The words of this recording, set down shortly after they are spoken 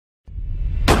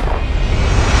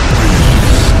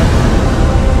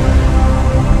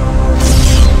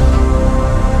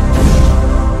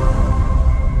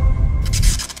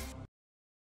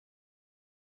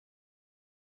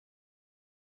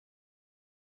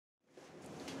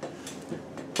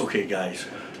Okay guys,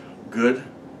 good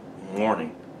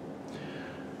morning.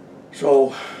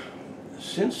 So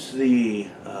since the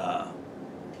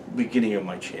beginning of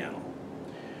my channel,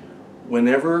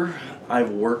 whenever I've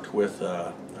worked with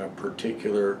a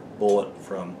particular bullet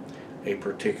from a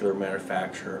particular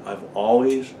manufacturer, I've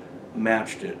always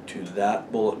matched it to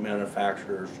that bullet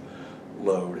manufacturer's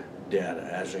load data.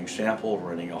 As an example,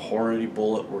 running a Hornady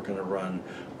bullet, we're going to run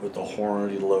with the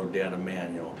Hornady load data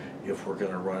manual. If we're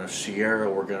going to run a Sierra,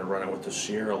 we're going to run it with the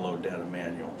Sierra load data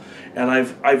manual. And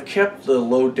I've kept the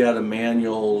load data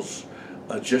manuals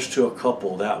just to a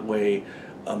couple. That way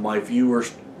my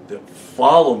viewers that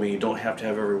follow me don't have to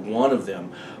have every one of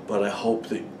them. But I hope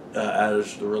that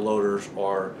as the reloaders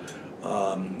are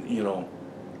you know,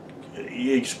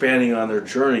 expanding on their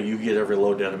journey, you get every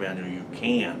load data manual you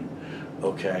can.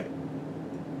 Okay.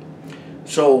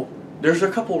 So there's a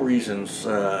couple reasons,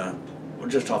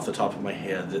 just off the top of my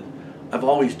head, that I've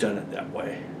always done it that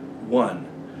way. One,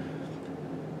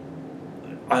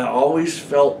 I always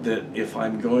felt that if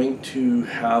I'm going to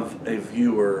have a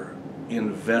viewer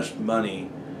invest money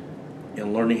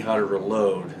in learning how to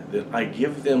reload, that I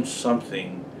give them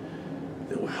something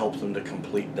that will help them to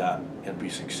complete that and be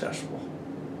successful.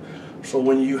 So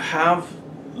when you have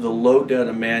the load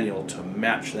data manual to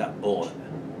match that bullet,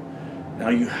 now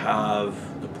you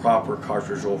have the proper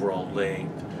cartridge overall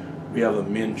length, we have a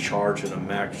min charge and a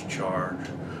max charge,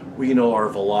 we know our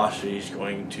velocity is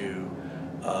going to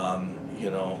you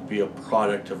know, be a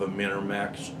product of a min or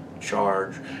max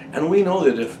charge, and we know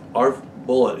that if our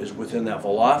bullet is within that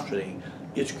velocity,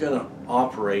 it's going to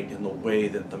operate in the way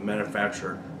that the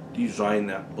manufacturer designed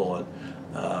that bullet,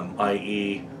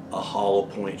 i.e. a hollow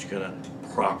point is going to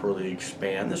properly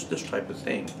expand, this type of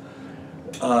thing.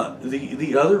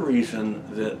 The other reason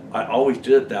that I always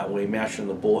did it that way, matching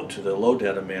the bullet to the load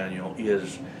data manual,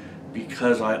 is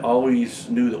because I always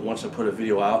knew that once I put a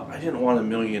video out, I didn't want a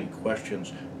million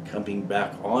questions coming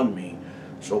back on me.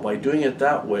 So by doing it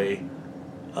that way,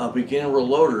 beginner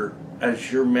reloader,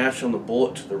 as you're matching the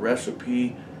bullet to the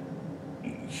recipe,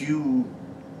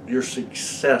 your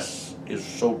success is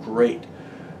so great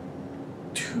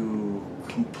to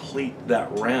complete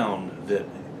that round that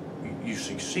you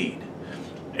succeed.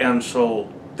 And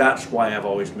so that's why I've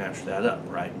always matched that up,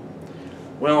 right?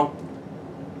 Well,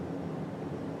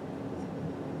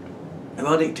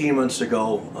 about 18 months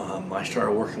ago, I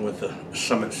started working with the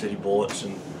Summit City Bullets,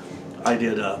 and I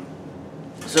did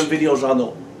some videos on the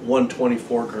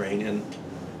 124 grain, and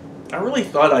I really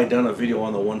thought I'd done a video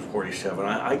on the 147.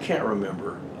 I can't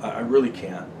remember. I really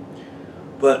can't.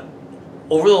 But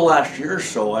over the last year or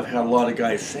so, I've had a lot of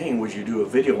guys saying, would you do a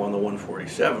video on the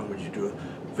 147? Would you do a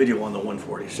video on the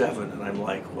 147? And I'm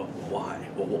like, well, why?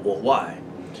 Well, why?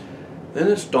 Then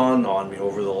it's dawned on me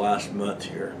over the last month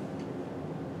here,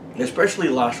 especially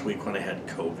last week when I had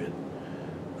COVID,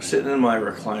 sitting in my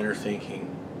recliner thinking,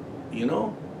 you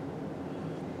know,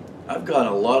 I've got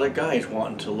a lot of guys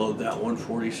wanting to load that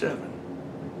 147.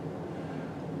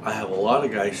 I have a lot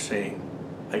of guys saying,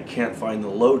 I can't find the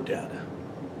load data.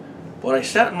 But I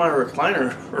sat in my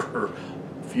recliner for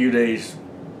a few days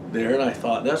there, and I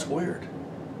thought, that's weird.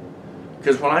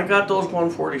 Because when I got those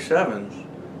 147s,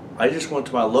 I just went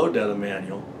to my load data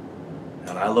manual,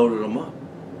 and I loaded them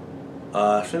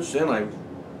up. Since then, I've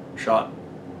shot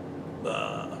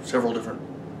several different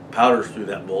powders through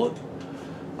that bullet.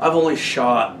 I've only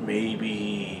shot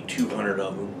maybe 200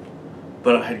 of them,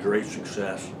 but I've had great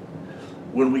success.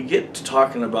 When we get to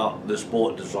talking about this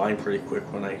bullet design pretty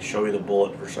quick, when I show you the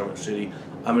bullet for Summit City,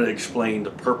 I'm going to explain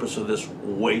the purpose of this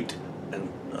weight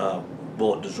and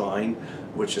bullet design,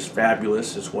 which is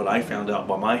fabulous. It's what I found out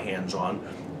by my hands on.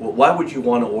 Well, why would you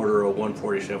want to order a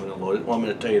 147 and load it? Well, I'm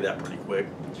going to tell you that pretty quick.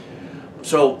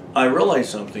 So I realized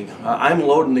something. I'm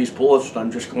loading these bullets and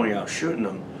I'm just going out shooting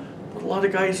them, but a lot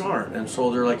of guys aren't, and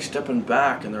so they're like stepping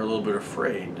back and they're a little bit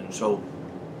afraid. And so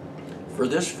for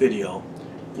this video,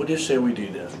 we'll just say we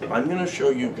do this. I'm going to show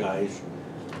you guys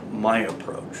my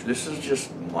approach. This is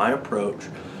just my approach.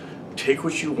 Take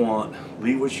what you want,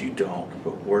 leave what you don't,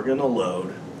 but we're going to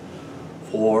load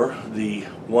for the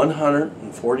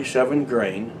 147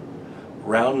 grain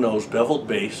round nose beveled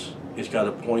base. It's got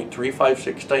a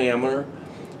 .356 diameter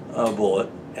bullet,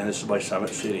 and this is by Summit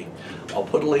City. I'll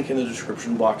put a link in the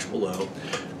description box below.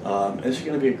 This is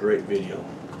going to be a great video.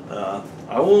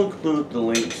 I will include the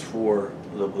links for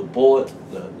the bullet,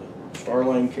 the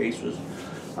Starline cases.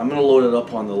 I'm going to load it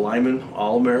up on the Lyman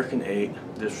All-American 8.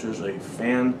 This is a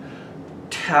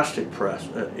fantastic press.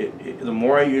 The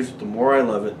more I use it, the more I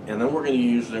love it. And then we're going to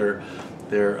use their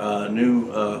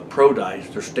new Pro dies.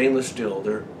 They're stainless steel.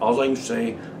 All I can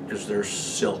say is they're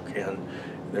silk, and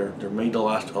They're made to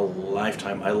last a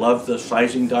lifetime. I love the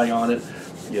sizing die on it.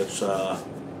 It's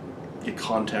it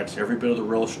contacts every bit of the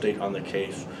real estate on the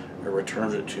case and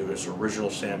returns it to its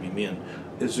original Sammy Min.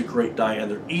 It's a great die, and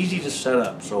they're easy to set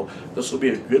up. So this will be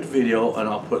a good video, and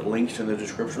I'll put links in the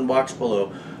description box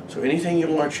below. So anything you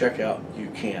want to check out, you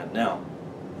can. Now,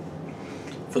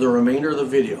 for the remainder of the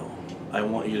video, I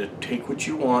want you to take what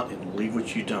you want and leave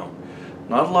what you don't.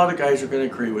 Not a lot of guys are going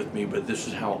to agree with me, but this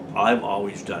is how I've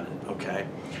always done it, okay?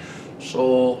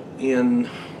 So in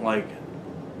like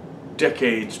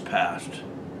decades past,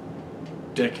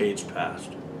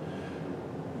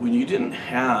 when we didn't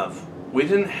have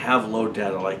load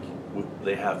data like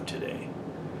they have today.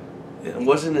 It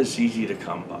wasn't as easy to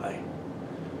come by.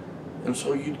 And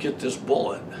so you'd get this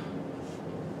bullet.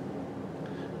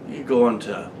 You go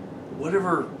into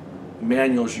whatever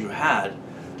manuals you had,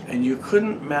 and you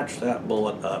couldn't match that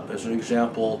bullet up. As an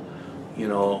example, you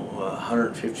know,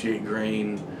 158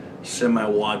 grain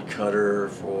semi-wad cutter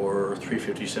for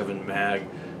 357 mag.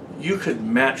 You could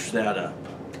match that up.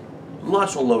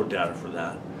 Lots of load data for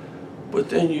that. But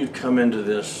then you'd come into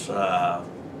this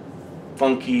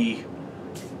funky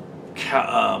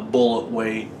bullet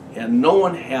weight, and no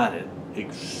one had it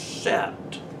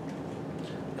except.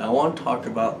 Now I want to talk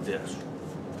about this.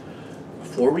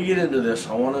 Before we get into this,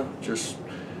 I want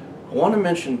to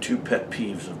mention two pet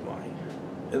peeves of mine.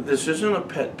 This isn't a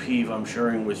pet peeve I'm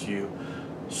sharing with you,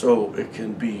 so it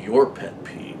can be your pet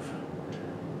peeve.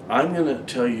 I'm going to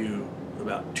tell you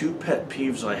about two pet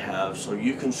peeves I have, so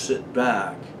you can sit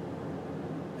back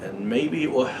and maybe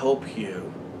it will help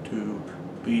you to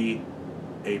be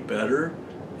a better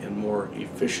and more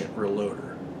efficient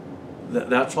reloader.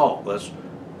 That's all.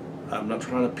 I'm not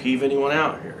trying to peeve anyone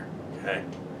out here, okay?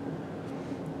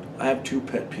 I have two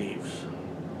pet peeves.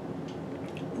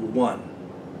 One,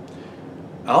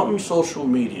 out in social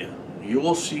media, you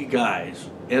will see guys,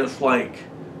 and it's like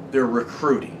they're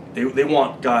recruiting. They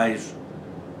want guys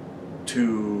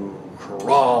to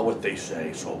hurrah what they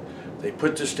say. So they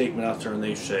put this statement out there and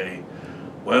they say,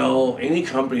 well, any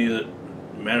company that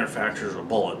manufactures a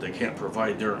bullet that can't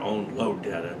provide their own load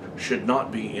data should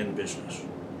not be in business.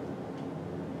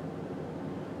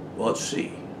 Well, let's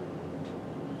see.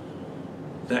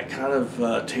 That kind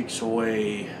of takes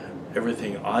away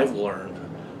everything I've learned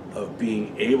of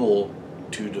being able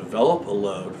to develop a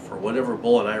load for whatever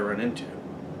bullet I run into,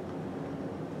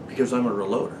 because I'm a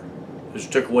reloader.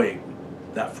 Just took away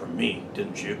that from me,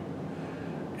 didn't you?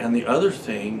 And the other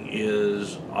thing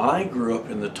is, I grew up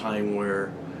in the time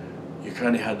where you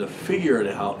kind of had to figure it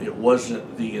out. It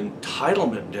wasn't the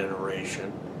entitlement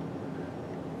generation.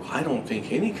 I don't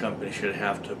think any company should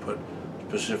have to put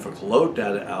specific load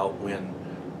data out when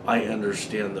I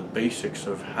understand the basics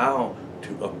of how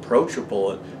to approach a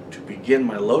bullet to begin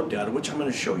my load data, which I'm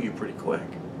going to show you pretty quick.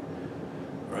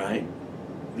 Right?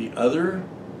 The other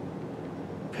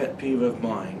pet peeve of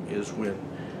mine is when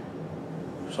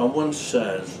someone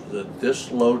says that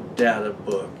this load data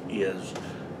book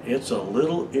it's a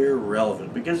little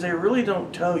irrelevant, because they really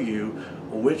don't tell you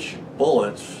which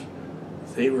bullets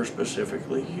they were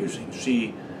specifically using.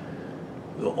 See,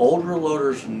 the old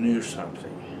reloaders knew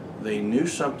something. They knew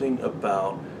something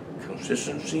about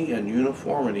consistency and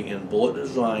uniformity in bullet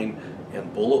design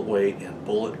and bullet weight and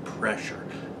bullet pressure.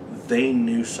 They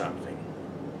knew something.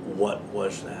 What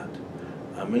was that?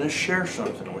 I'm going to share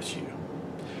something with you.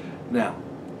 Now,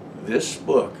 this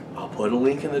book, I'll put a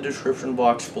link in the description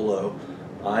box below.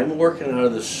 I'm working out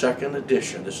of the second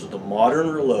edition. This is the Modern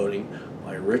Reloading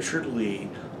by Richard Lee.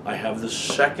 I have the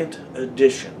second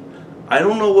edition. I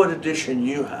don't know what edition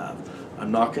you have.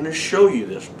 I'm not going to show you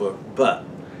this book, but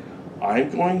I'm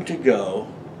going to go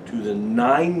to the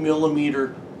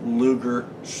 9mm Luger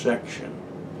section,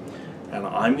 and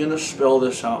I'm going to spell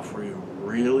this out for you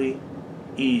really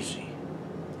easy.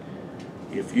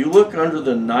 If you look under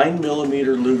the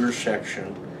 9mm Luger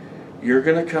section, you're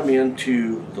going to come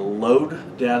into the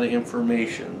load data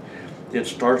information. It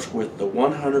starts with the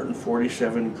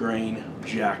 147 grain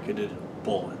jacketed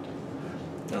bullet.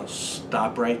 Now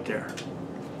stop right there.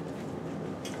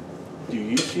 Do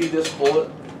you see this bullet?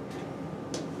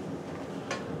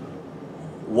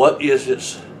 What is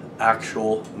its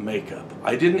actual makeup?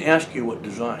 I didn't ask you what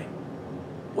design.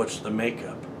 What's the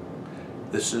makeup?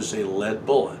 This is a lead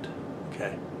bullet.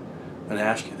 Okay, I'm going to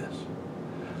ask you this.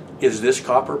 Is this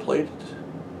copper plated?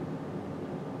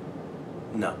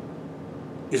 No.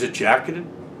 Is it jacketed?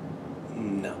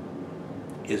 No.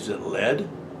 Is it lead?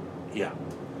 Yeah.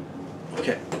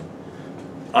 Okay.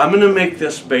 I'm going to make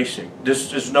this basic.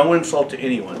 This is no insult to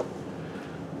anyone.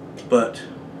 But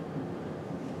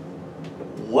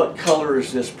what color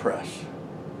is this press?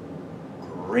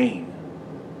 Green.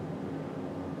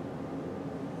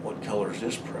 What color is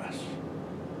this press?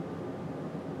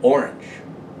 Orange.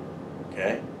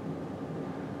 Okay?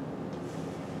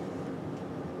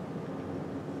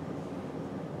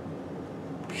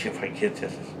 If I get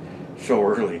this so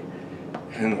early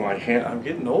in my hand, I'm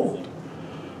getting old.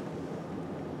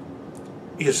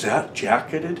 Is that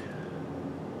jacketed?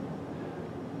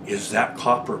 Is that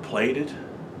copper plated?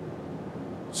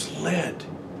 It's lead.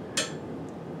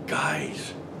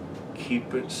 Guys,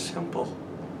 keep it simple.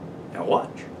 Now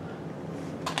watch.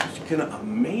 It's gonna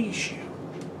amaze you.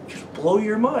 Just blow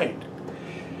your mind.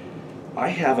 I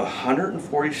have a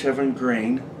 147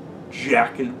 grain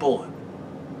jacketed bullet.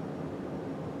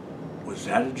 Was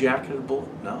that a jacketed bullet?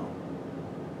 No.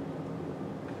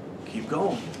 Keep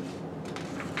going.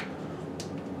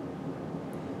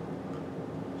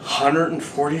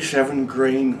 147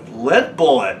 grain lead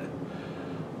bullet.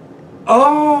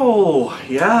 Oh,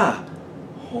 yeah.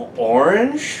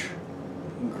 Orange,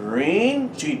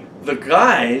 green. Gee, the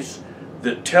guys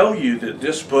that tell you that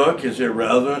this book is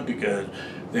irrelevant because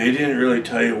they didn't really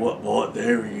tell you what bullet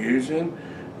they were using,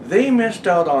 they missed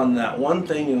out on that one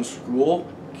thing in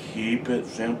school. Keep it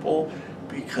simple,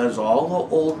 because all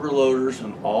the old reloaders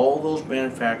and all those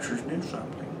manufacturers knew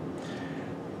something.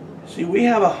 See, we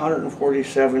have a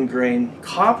 147 grain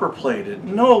copper plated.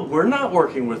 No, we're not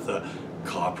working with the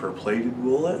copper plated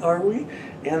bullet, are we?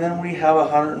 And then we have a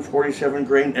 147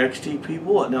 grain XTP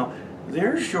bullet. Now,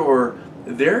 there's your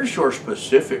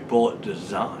specific bullet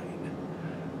design,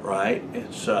 right?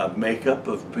 It's a makeup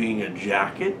of being a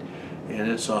jacket, and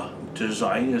it's a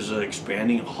design as an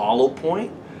expanding hollow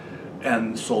point,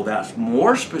 and so that's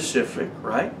more specific,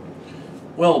 right?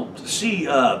 Well, see,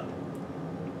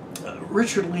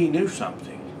 Richard Lee knew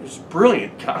something. He's a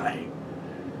brilliant guy.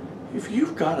 If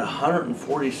you've got a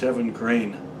 147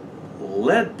 grain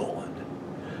lead bullet,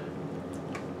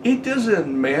 it doesn't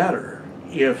matter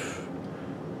if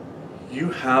you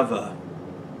have a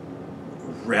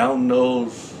round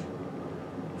nose,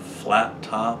 flat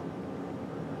top,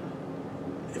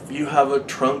 if you have a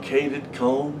truncated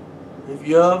cone, if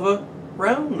you have a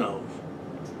round nose,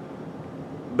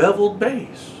 beveled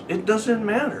base, it doesn't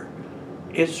matter.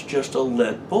 It's just a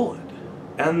lead bullet.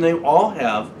 And they all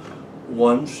have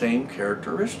one same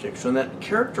characteristics. And that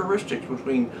characteristics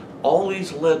between all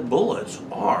these lead bullets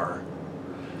are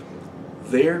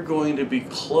they're going to be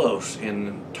close in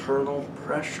internal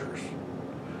pressures,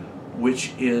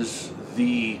 which is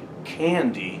the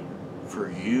candy for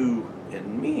you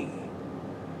and me.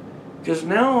 Because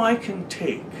now I can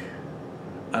take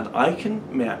and I can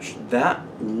match that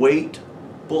weight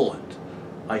bullet.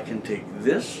 I can take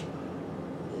this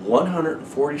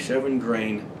 147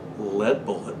 grain lead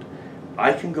bullet.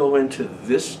 I can go into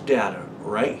this data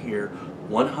right here,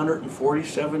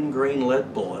 147 grain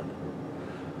lead bullet.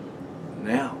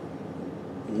 Now,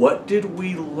 what did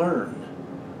we learn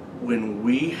when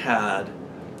we had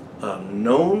a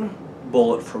known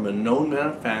bullet from a known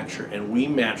manufacturer and we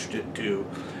matched it to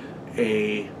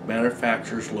a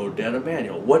manufacturer's low data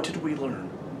manual? What did we learn?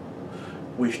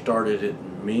 We started at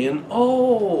min.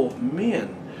 Oh,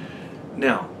 min.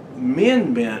 Now,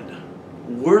 min meant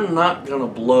we're not going to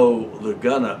blow the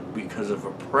gun up because of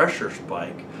a pressure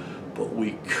spike, but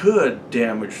we could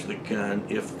damage the gun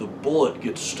if the bullet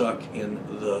gets stuck in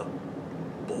the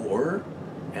bore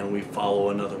and we follow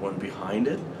another one behind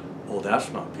it. Oh, that's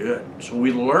not good. So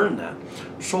we learned that.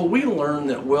 So we learned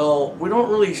that, well, we don't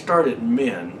really start at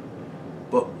min,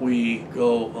 but we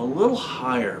go a little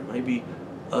higher, maybe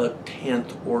a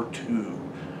tenth or two,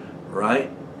 right?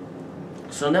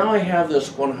 So now I have this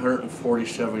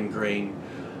 147 grain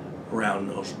round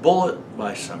nose bullet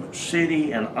by Summit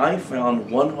City, and I found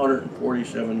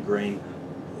 147 grain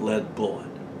lead bullet.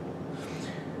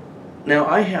 Now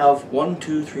I have 1,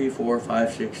 2, 3, 4,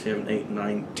 5, 6, 7, 8,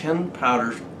 9, 10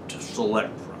 powders to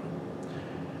select from.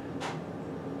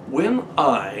 When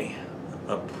I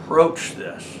approach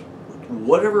this,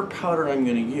 whatever powder I'm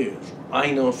going to use,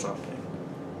 I know something.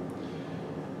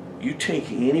 You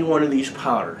take any one of these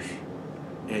powders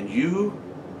and you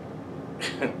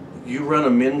run a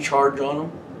min charge on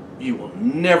them, you will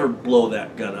never blow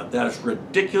that gun up. That is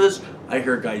ridiculous. I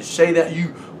hear guys say that.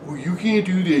 You can't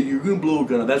do that. You're going to blow a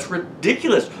gun up. That's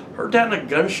ridiculous. Heard that in a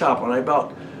gun shop, and I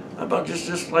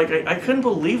couldn't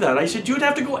believe that. I said, you'd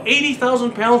have to go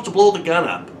 80,000 pounds to blow the gun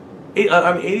up.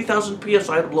 80,000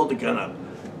 PSI to blow the gun up.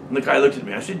 And the guy looked at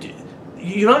me. I said,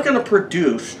 you're not going to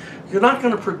produce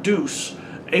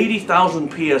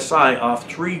 80,000 PSI off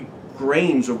 3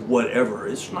 grains of whatever.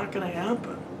 It's not going to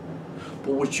happen.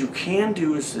 But what you can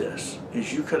do is this,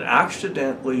 is you could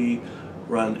accidentally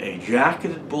run a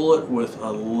jacketed bullet with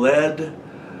a lead,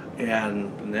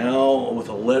 and now with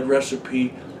a lead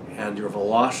recipe, and your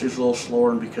velocity is a little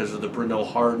slower, and because of the Brunel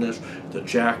hardness, the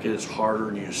jacket is harder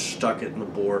and you stuck it in the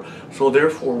bore. So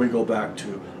therefore we go back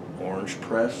to orange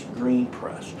press, green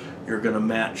press. You're going to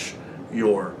match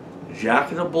your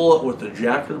jacketed bullet with the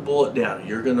jacketed bullet data.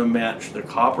 You're going to match the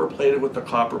copper plated with the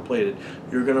copper plated.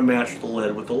 You're going to match the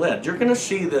lead with the lead. You're going to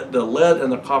see that the lead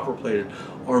and the copper plated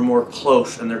are more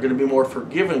close, and they're going to be more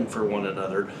forgiving for one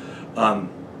another.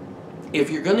 If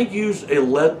you're going to use a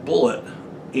lead bullet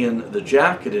in the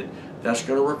jacketed, that's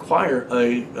going to require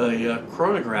a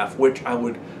chronograph, which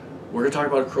we're going to talk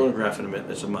about a chronograph in a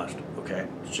minute. It's a must, okay?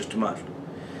 It's just a must.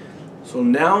 So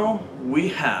now we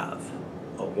have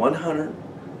a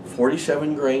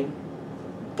 147 grain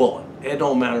bullet. It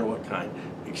don't matter what kind,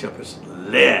 except it's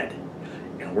lead.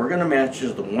 And we're going to match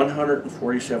the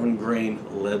 147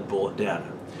 grain lead bullet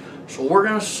data. So we're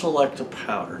going to select a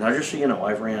powder. Now just so you know,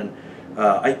 I've ran,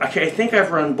 I think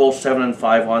I've run both 7 and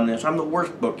 5 on this. I'm the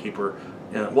worst bookkeeper.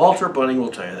 Walter Bunning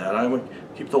will tell you that. I would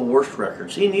keep the worst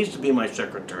records. He needs to be my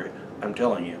secretary, I'm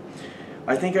telling you.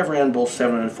 I think I've ran both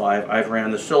 7 and 5. I've ran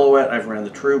the Silhouette, I've ran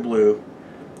the True Blue,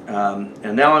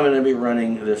 and now I'm going to be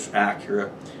running this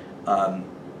Acura.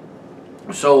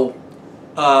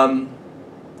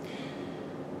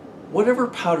 Whatever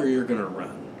powder you're going to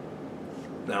run.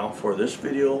 Now for this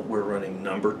video, we're running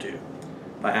number 2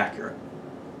 by Acura.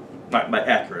 By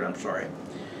Accurate, I'm sorry.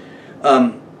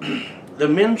 The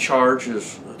min charge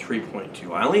is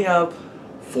 3.2. I only have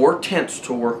 4/10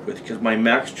 to work with because my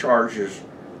max charge is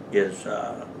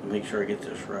make sure I get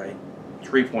this right,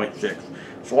 3.6.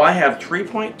 So I have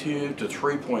 3.2 to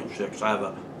 3.6. I have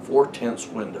a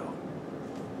 4/10 window.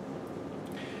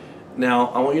 Now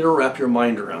I want you to wrap your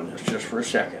mind around this just for a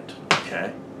second,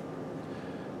 okay?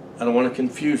 I don't want to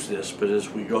confuse this, but as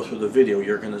we go through the video,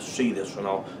 you're going to see this, and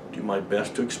I'll do my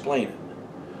best to explain it.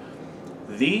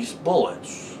 These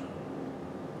bullets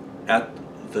at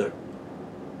the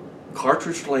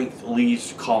cartridge length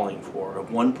Lee's calling for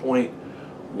of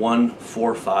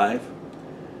 1.145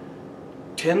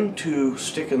 tend to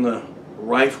stick in the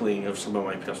rifling of some of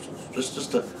my pistols.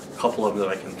 Just a couple of them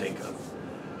that I can think of.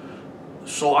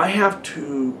 So I have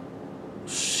to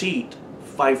seat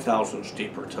 5 thousandths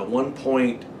deeper to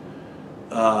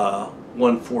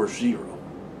 1.140,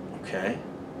 okay?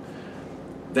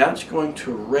 That's going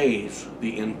to raise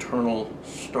the internal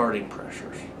starting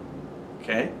pressures,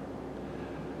 okay?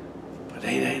 But it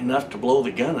ain't enough to blow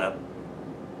the gun up,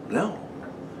 no.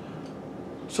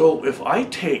 So if I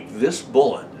take this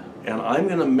bullet and I'm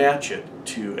going to match it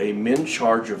to a min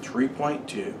charge of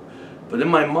 3.2, but in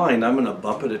my mind I'm going to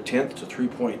bump it 1/10 to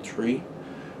 3.3,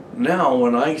 now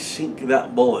when I sink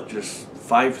that bullet just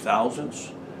 5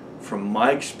 thousandths, from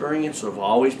my experience of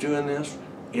always doing this,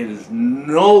 it is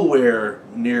nowhere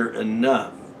near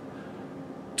enough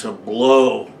to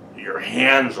blow your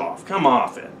hands off. Come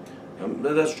off it.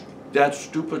 That's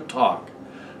stupid talk,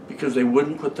 because they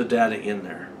wouldn't put the data in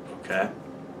there, okay?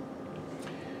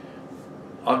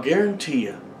 I'll guarantee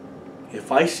you,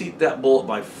 if I seat that bullet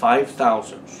by 5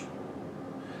 thousandths,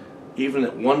 even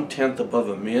at 1/10 above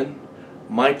a min,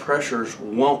 my pressures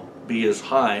won't be as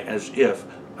high as if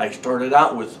I started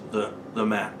out with the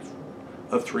max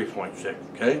of 3.6,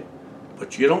 okay?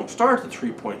 But you don't start at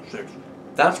 3.6.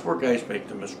 That's where guys make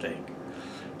the mistake.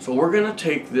 So we're going to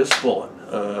take this bullet,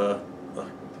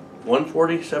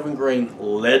 147 grain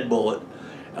lead bullet,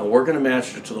 and we're going to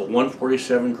match it to the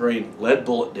 147 grain lead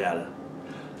bullet data.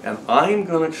 And I'm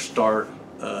going to start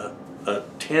a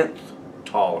 1/10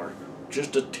 taller,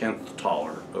 just a 1/10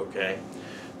 taller, okay?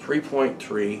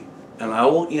 3.3, and I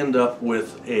will end up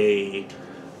with a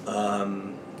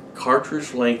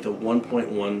cartridge length of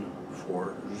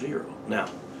 1.140. Now,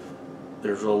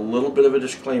 there's a little bit of a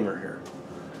disclaimer here.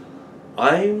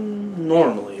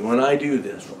 Normally, when I do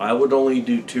this, I would only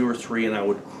do 2 or 3 and I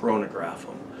would chronograph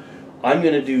them. I'm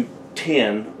going to do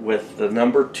 10 with the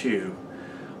number 2,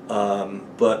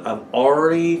 but I'm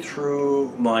already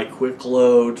through my quick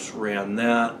loads, ran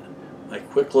that. My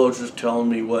quick loads is telling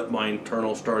me what my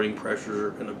internal starting pressures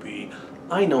are going to be.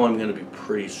 I know I'm going to be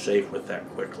pretty safe with that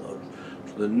quick load.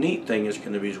 So the neat thing is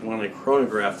going to be is when I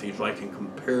chronograph these, I can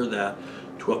compare that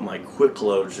to what my quick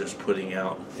loads is putting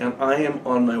out. And I am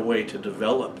on my way to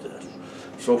develop this.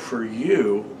 So for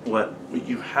you, what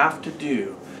you have to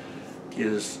do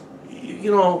is,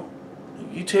 you know,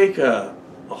 you take a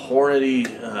Hornady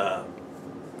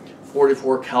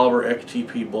 44 caliber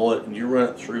XTP bullet and you run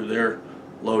it through their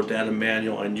load data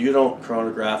manual and you don't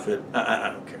chronograph it, I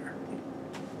don't care.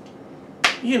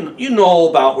 You know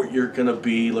about what you're going to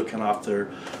be looking off their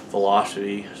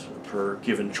velocity per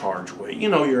given charge weight. You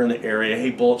know you're in the area, hey,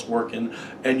 bullet's working,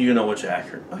 and you know it's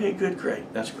accurate. Okay, good,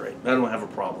 great, that's great. I don't have a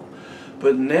problem.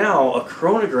 But now a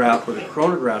chronograph, what a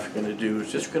chronograph is going to do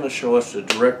is just going to show us a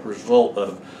direct result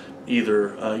of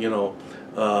either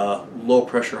low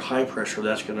pressure, high pressure.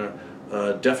 That's going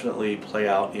to definitely play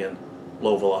out in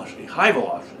low velocity, high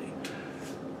velocity.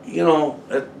 You know,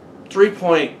 at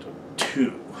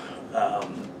 3.2,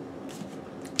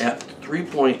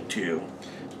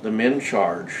 the min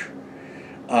charge,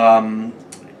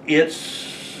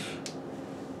 it's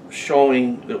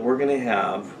showing that we're going to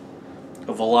have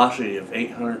a velocity of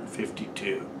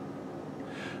 852.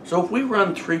 So if we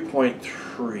run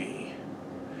 3.3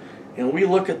 and we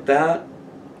look at that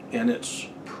and it's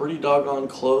pretty doggone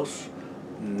close,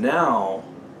 now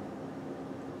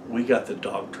we got the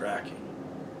dog tracking.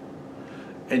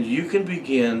 And you can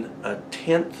begin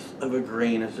 1/10 of a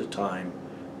grain at a time,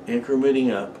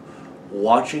 incrementing up,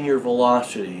 watching your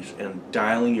velocities and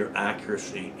dialing your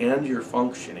accuracy and your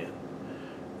function in.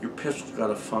 Your pistol's got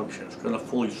to function, it's got to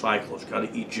fully cycle, it's got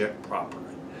to eject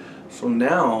properly. So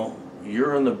now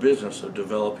you're in the business of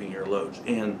developing your loads,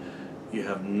 and you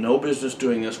have no business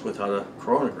doing this without a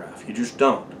chronograph. You just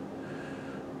don't.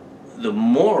 The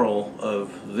moral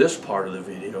of this part of the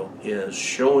video is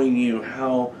showing you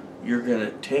how you're going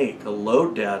to take a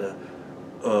load data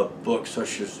book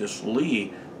such as this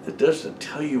Lee that doesn't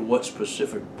tell you what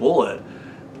specific bullet.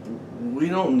 We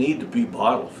don't need to be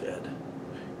bottle fed,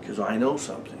 because I know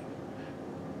something.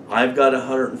 I've got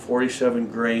 147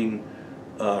 grain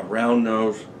round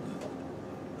nose.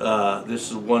 This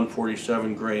is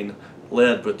 147 grain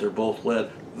lead, but they're both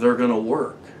lead. They're going to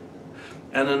work.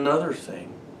 And another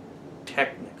thing,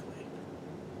 technically,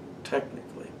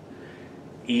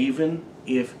 even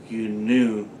if you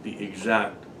knew the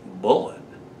exact bullet,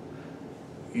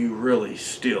 you really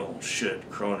still should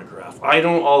chronograph. I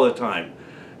don't all the time.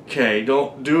 Okay,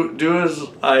 don't do as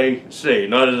I say,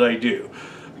 not as I do.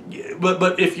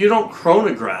 But if you don't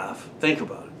chronograph, think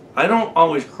about it. I don't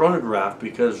always chronograph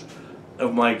because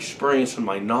of my experience and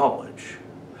my knowledge.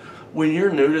 When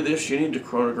you're new to this, you need to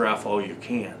chronograph all you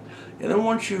can. And then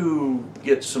once you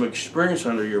get some experience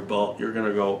under your belt, you're going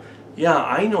to go, yeah,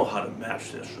 I know how to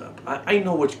match this up. I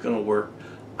know what's going to work.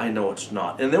 I know it's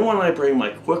not. And then when I bring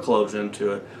my quick loads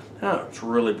into it, it's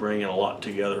really bringing a lot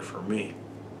together for me.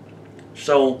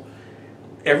 So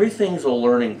everything's a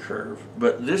learning curve,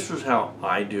 but this is how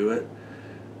I do it.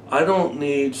 I don't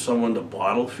need someone to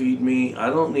bottle feed me. I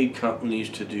don't need companies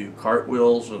to do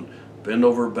cartwheels and bend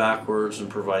over backwards and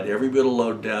provide every bit of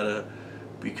load data,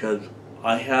 because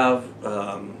I have,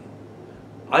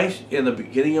 in the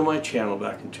beginning of my channel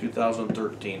back in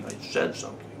 2013, I said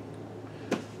something,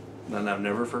 and I've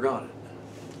never forgot it.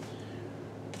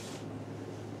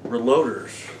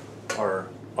 Reloaders are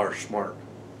smart.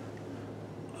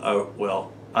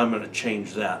 Well, I'm going to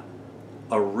change that.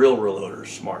 A real reloader is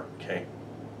smart, okay?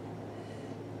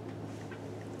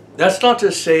 That's not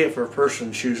to say if a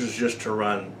person chooses just to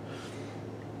run.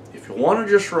 If you want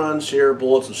to just run Sierra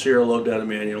bullets and Sierra load data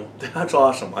manual, that's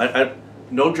awesome.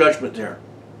 No judgment there.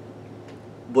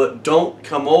 But don't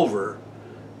come over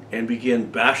and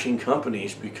begin bashing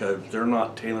companies because they're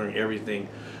not tailoring everything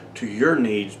to your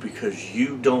needs, because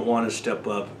you don't want to step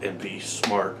up and be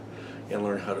smart and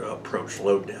learn how to approach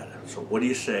load data. So what do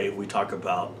you say we talk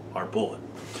about our bullet?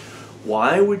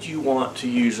 Why would you want to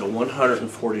use a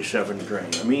 147 grain?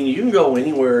 I mean, you can go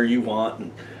anywhere you want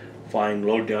and find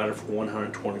load data for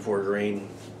 124 grain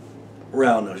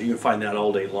round nose. You can find that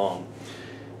all day long.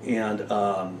 And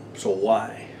so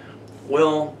why?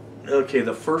 Well, okay,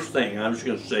 the first thing I'm just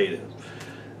going to say is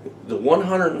the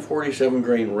 147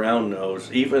 grain round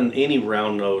nose, even any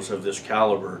round nose of this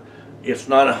caliber, it's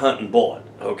not a hunting bullet,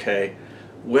 okay?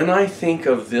 When I think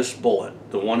of this bullet,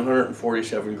 the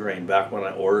 147 grain, back when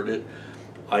I ordered it,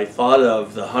 I thought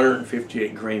of the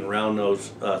 158 grain round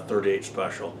nose 38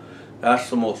 special.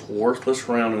 That's the most worthless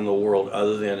round in the world,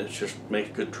 other than it just makes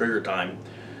good trigger time,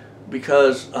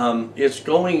 because it's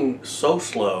going so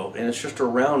slow, and it's just a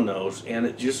round nose, and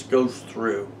it just goes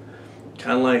through.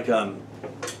 Kind of like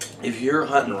if you're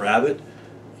hunting rabbit,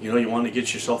 you know, you want to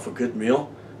get yourself a good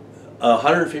meal,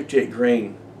 158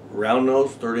 grain round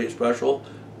nose 38 special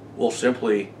will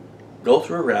simply go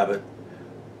through a rabbit,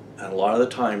 and a lot of the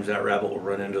times that rabbit will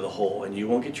run into the hole and you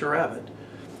won't get your rabbit.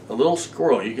 A little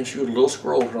squirrel, you can shoot a little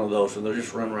squirrel with one of those and they'll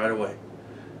just run right away.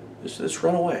 Just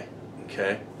run away,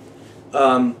 okay?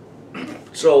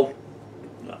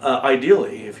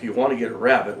 Ideally, if you want to get a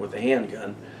rabbit with a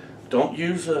handgun, don't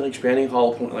use an expanding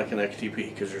hollow point like an XTP,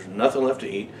 because there's nothing left to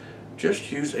eat.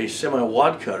 Just use a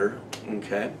semi-wad cutter,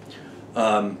 okay?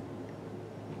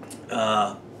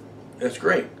 That's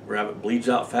great. Rabbit bleeds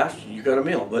out fast, you got a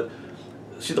meal. But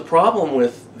see, the problem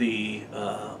with the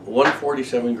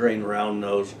 147 grain round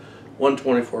nose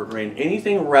 124 grain,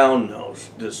 anything round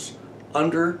nose that's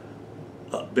under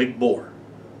a big bore,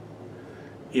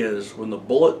 is when the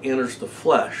bullet enters the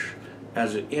flesh,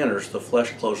 as it enters, the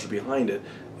flesh closes behind it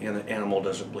and the animal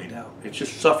doesn't bleed out. It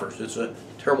just suffers. It's a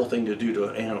terrible thing to do to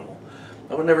an animal.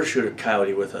 I would never shoot a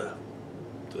coyote with the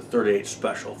 38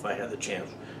 special if I had the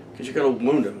chance, because you're going to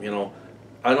wound them, you know.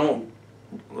 I don't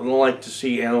like to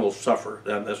see animals suffer.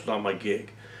 That's not my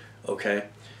gig, okay?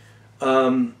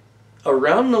 A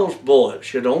round nose bullet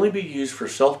should only be used for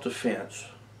self-defense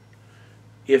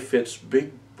if it's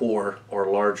big bore or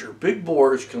larger. Big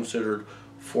bore is considered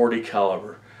 40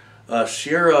 caliber.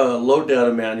 Sierra load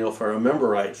data manual, if I remember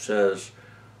right, says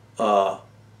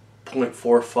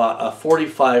 .45,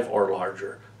 45 or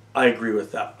larger. I agree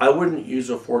with that. I wouldn't use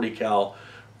a 40 cal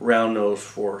round nose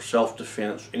for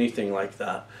self-defense, anything like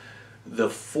that.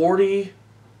 The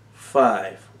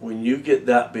 45, when you get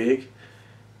that big,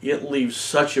 it leaves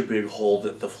such a big hole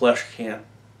that the flesh can't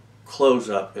close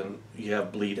up and you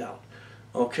have bleed out.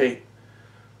 Okay,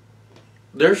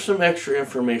 there's some extra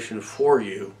information for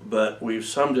you, but we've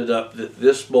summed it up that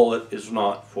this bullet is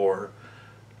not for,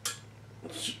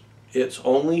 it's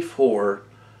only for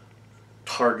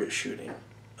target shooting.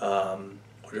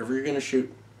 Whatever you're going to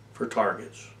shoot for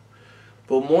targets.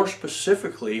 But more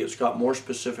specifically, it's got more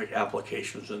specific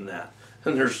applications than that.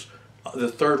 And there's the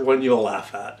third one you'll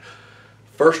laugh at.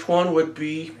 First one would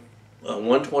be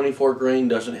 124 grain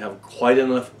doesn't have quite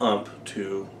enough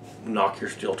to knock your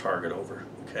steel target over.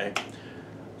 Okay.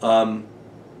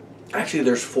 Actually,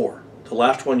 there's four. The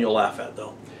last one you'll laugh at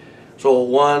though. So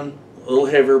one, a little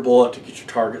heavier bullet to get your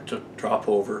target to drop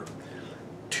over.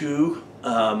 Two,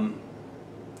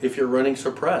 if you're running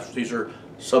suppressed, these are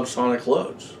subsonic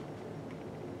loads.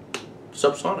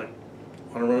 Subsonic.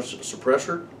 Want to run a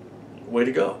suppressor? Way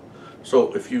to go.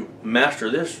 So if you master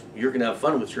this, you're going to have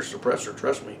fun with your suppressor,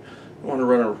 trust me. You want to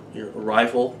run a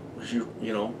rifle,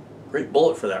 you know, great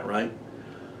bullet for that, right?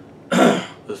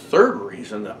 The third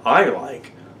reason that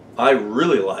I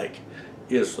really like,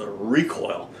 is the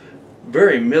recoil.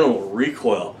 Very minimal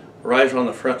recoil. Arrives on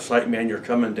the front sight, man, you're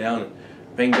coming down and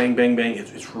bang, bang, bang, bang.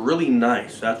 It's really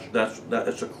nice.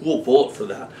 That's a cool bullet for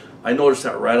that. I noticed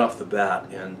that right off the bat,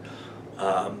 and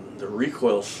the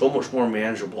recoil is so much more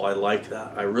manageable. I like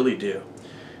that. I really do.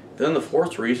 Then the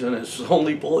fourth reason is the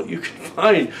only bullet you can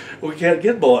find. We can't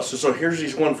get bullets. So here's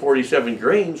these 147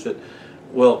 grains that,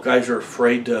 well, guys are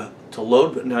afraid to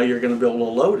load, but now you're going to be able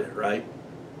to load it, right?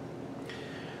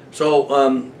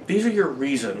 So these are your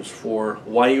reasons for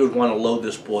why you would want to load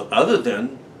this bullet, other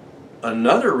than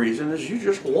another reason is you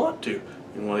just want to.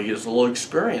 You want to get a little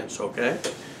experience, okay?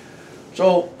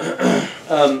 So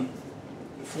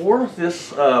for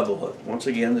this bullet, once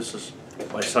again, this is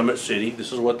by Summit City.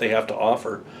 This is what they have to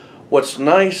offer. What's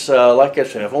nice, like I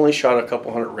said, I've only shot a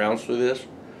couple hundred rounds through this,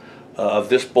 of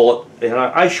this bullet. And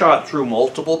I shot through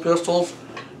multiple pistols,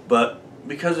 but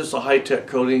because it's a high-tech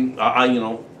coating,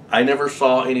 I never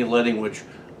saw any leading, which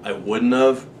I wouldn't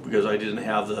have because I didn't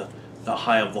have the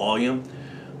high volume.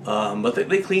 But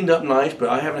they cleaned up nice, but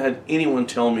I haven't had anyone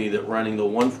tell me that running the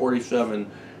 147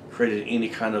 created any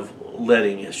kind of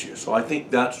leading issue. So I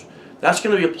think that's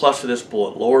going to be a plus to this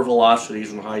bullet. Lower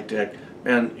velocities and high tech,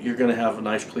 man, you're going to have a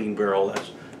nice clean barrel.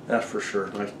 That's for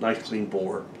sure. Nice clean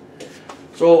bore.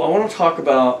 So I want to talk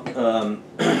about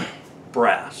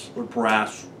brass, or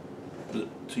brass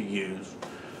to use.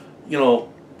 You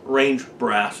know, range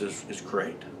brass is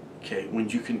great. Okay, when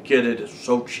you can get it, it's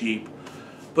so cheap.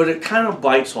 But it kind of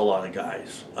bites a lot of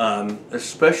guys,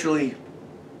 especially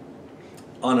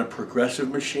on a progressive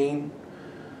machine.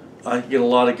 I get a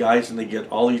lot of guys and they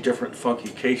get all these different funky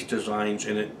case designs,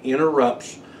 and it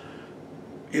interrupts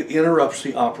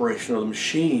the operation of the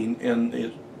machine, and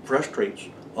it frustrates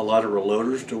a lot of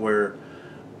reloaders to where,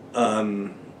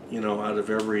 out of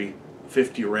every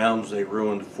 50 rounds they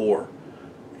ruined 4.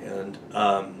 And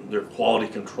their quality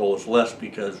control is less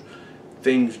because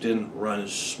things didn't run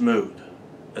as smooth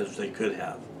as they could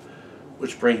have.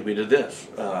 Which brings me to this.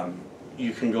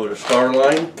 You can go to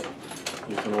Starline.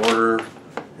 You can order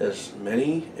as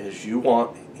many as you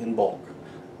want in bulk,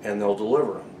 and they'll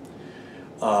deliver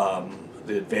them.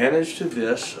 The advantage to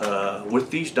this,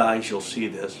 with these dies, you'll see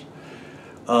this.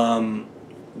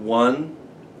 One,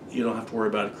 you don't have to worry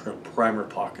about a primer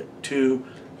pocket. Two,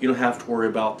 you don't have to worry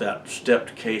about that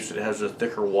stepped case that has a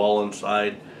thicker wall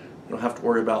inside. You don't have to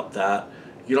worry about that.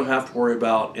 You don't have to worry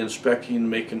about inspecting,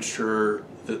 making sure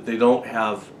that they don't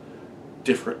have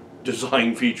different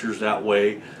design features that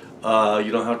way.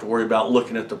 You don't have to worry about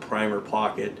looking at the primer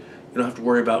pocket. You don't have to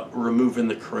worry about removing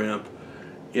the crimp.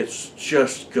 It's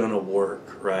just gonna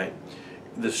work, right?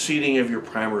 The seating of your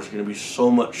primer is gonna be so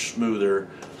much smoother.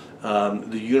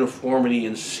 The uniformity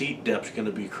in seat depth is going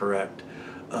to be correct.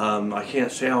 I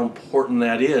can't say how important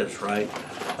that is, right?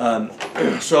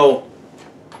 So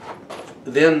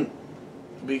then,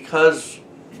 because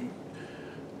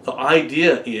the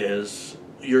idea is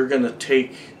you're going to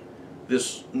take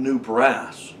this new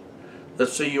brass.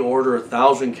 Let's say you order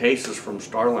 1,000 cases from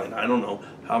Starline. I don't know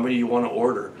how many you want to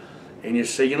order. And you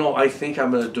say, you know, I think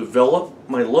I'm going to develop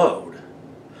my load.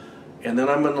 And then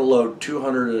I'm going to load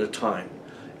 200 at a time.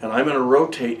 And I'm going to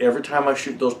rotate every time I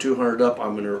shoot those 200 up,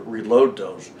 I'm going to reload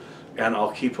those. And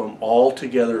I'll keep them all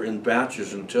together in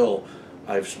batches until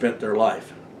I've spent their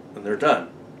life. And they're done.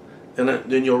 And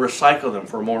then you'll recycle them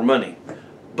for more money.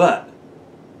 But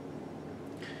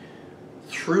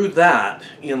through that,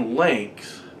 in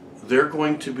length, they're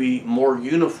going to be more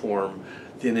uniform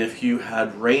than if you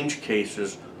had range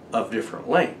cases of different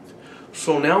length.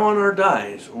 So now on our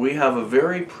dies, we have a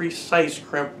very precise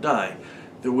crimp die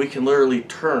that we can literally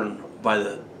turn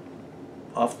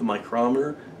off the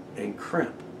micrometer and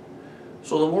crimp.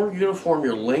 So the more uniform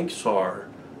your lengths are,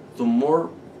 the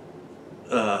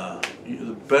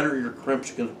better your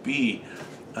crimp's going to be,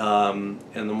 and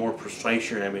the more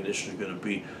precise your ammunition is going to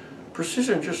be.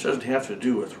 Precision just doesn't have to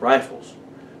do with rifles.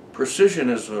 Precision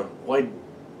is a wide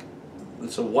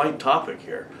topic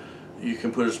here. You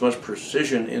can put as much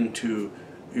precision into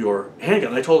your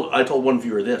handgun. I told one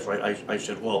viewer this, right? I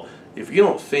said, well, if you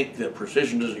don't think that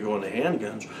precision doesn't go into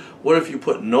handguns, what if you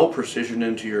put no precision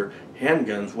into your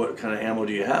handguns? What kind of ammo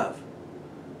do you have?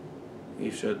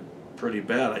 He said, pretty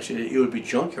bad. I said, it would be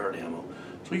junkyard ammo.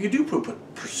 So you do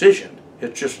put precision.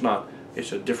 It's just not,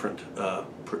 it's a different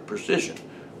precision.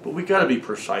 But we got to be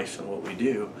precise in what we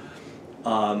do.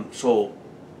 So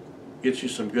get you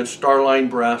some good Starline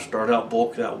brass, start out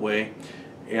bulk that way,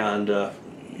 and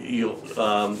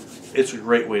it's a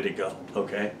great way to go,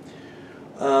 okay?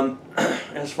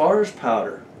 As far as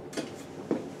powder,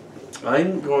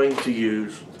 I'm going to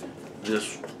use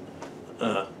this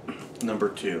number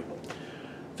 2.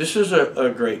 This is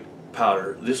a great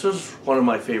powder. This is one of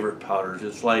my favorite powders.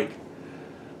 It's like,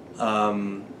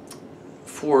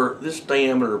 for this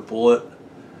diameter bullet,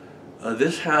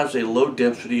 this has a low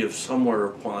density of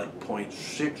somewhere like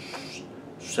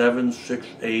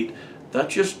 0.6768. That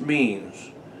just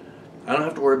means I don't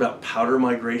have to worry about powder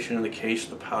migration in the case,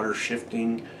 the powder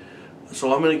shifting.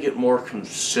 So I'm going to get more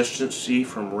consistency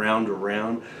from round to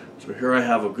round. So here I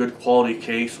have a good quality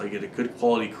case, I get a good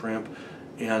quality crimp,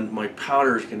 and my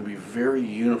powder is going to be very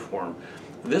uniform.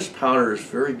 This powder is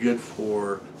very good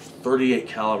for 38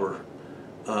 caliber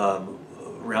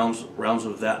rounds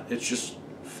of that. It just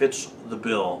fits the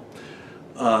bill.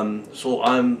 So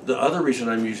the other reason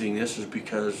I'm using this is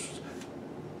because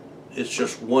it's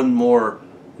just one more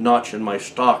notch in my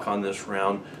stock on this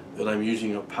round that I'm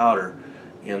using a powder,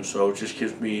 and so it just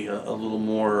gives me a little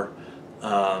more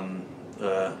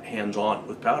hands-on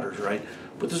with powders, right?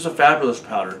 But this is a fabulous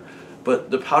powder.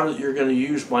 But the powder that you're going to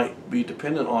use might be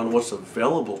dependent on what's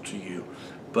available to you,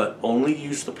 but only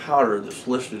use the powder that's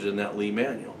listed in that Lee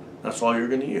manual. That's all you're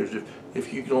going to use.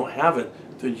 If you don't have it,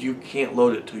 then you can't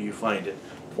load it till you find it,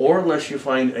 or unless you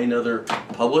find another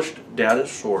published data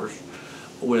source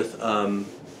with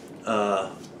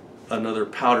another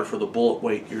powder for the bullet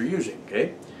weight you're using,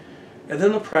 okay? And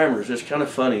then the primers. It's kind of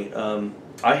funny.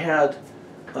 I had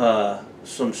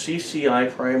some CCI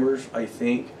primers, I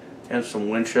think, and some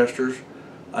Winchesters,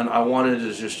 and I wanted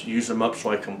to just use them up,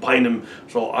 so I combined them.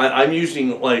 So I'm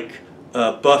using like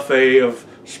a buffet of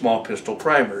small pistol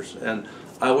primers, and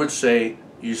I would say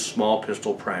use small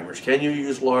pistol primers. Can you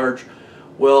use large?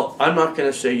 Well, I'm not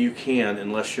going to say you can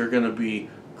unless you're going to be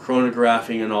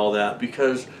chronographing and all that,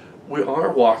 because we are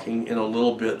walking in a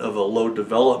little bit of a low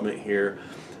development here.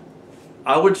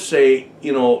 I would say,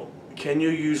 you know, can you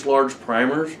use large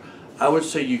primers? I would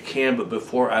say you can, but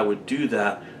before I would do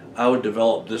that, I would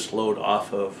develop this load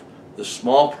off of the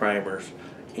small primers,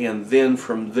 and then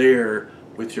from there,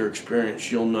 with your experience,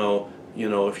 you'll know, you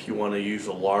know, if you want to use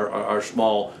a large or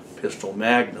small pistol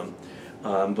magnum.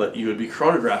 But you would be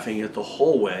chronographing it the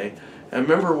whole way. And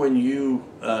remember, when you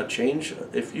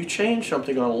if you change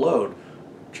something on a load,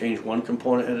 change one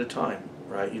component at a time,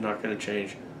 right? You're not going to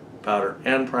change powder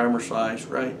and primer size,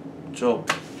 right? So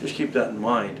just keep that in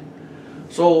mind.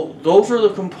 So those are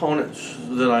the components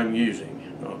that I'm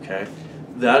using, okay?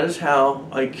 That is how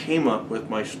I came up with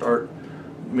my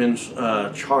Startman's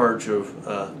charge of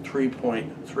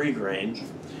 3.3 grains.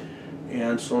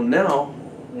 And so now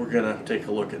we're going to take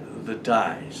a look at the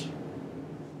dies.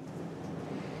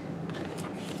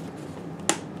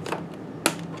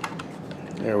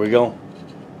 There we go.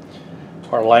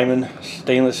 Our Lyman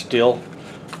stainless steel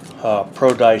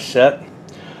Pro die set.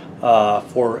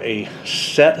 For a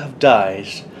set of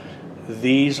dies,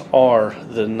 these are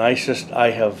the nicest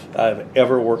I've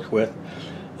ever worked with.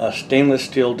 Stainless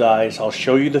steel dies. I'll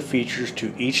show you the features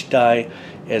to each die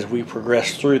as we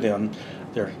progress through them.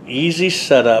 They're easy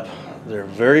setup, they're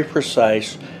very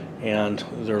precise, and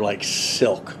they're like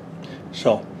silk.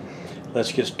 So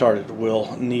let's get started.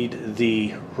 We'll need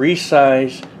the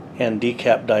resize and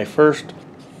decap die first.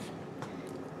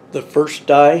 The first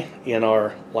die in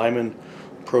our Lyman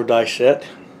Pro die set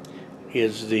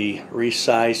is the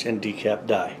resize and decap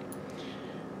die.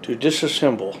 To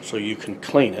disassemble so you can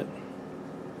clean it,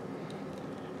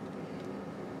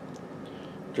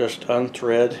 just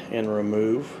unthread and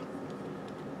remove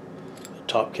the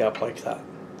top cap like that.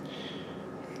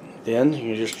 Then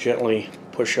you just gently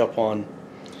push up on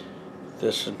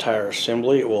this entire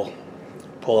assembly. It will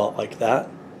pull out like that.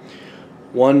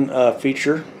 One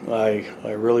feature I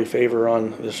really favor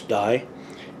on this die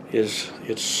is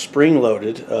it's spring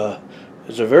loaded.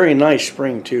 It's a very nice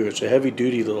spring too. It's a heavy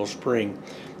duty little spring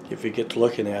if you get to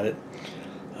looking at it.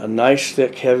 A nice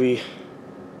thick heavy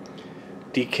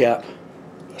decap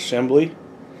assembly.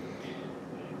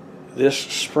 This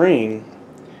spring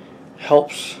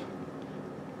helps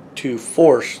to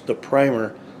force the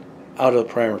primer out of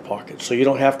the primer pocket, so you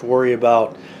don't have to worry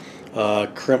about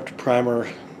crimped primer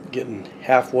getting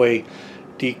halfway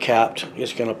decapped.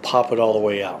 It's going to pop it all the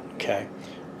way out. Okay,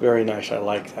 very nice. I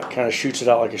like that. Kind of shoots it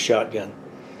out like a shotgun.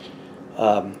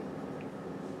 I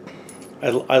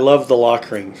love the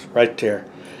lock rings right there.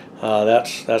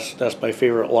 That's my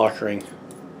favorite lock ring.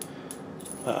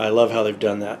 I love how they've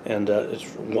done that, and it's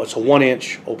a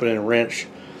 1-inch open-end wrench.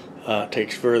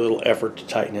 Takes very little effort to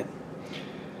tighten it.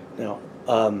 Now,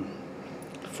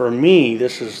 for me,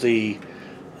 this is the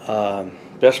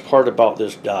best part about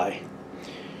this die.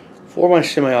 For my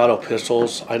semi-auto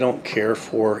pistols, I don't care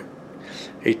for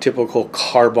a typical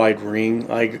carbide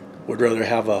ring. I would rather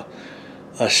have a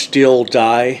steel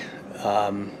die,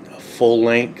 a full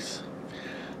length.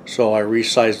 So I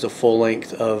resized the full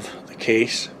length of the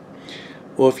case.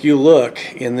 Well, if you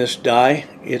look in this die,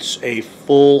 it's a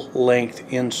full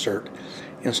length insert.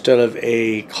 Instead of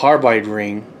a carbide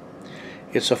ring,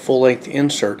 it's a full length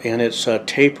insert, and it's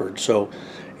tapered. So,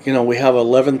 you know, we have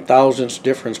 11 thousandths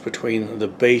difference between the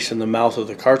base and the mouth of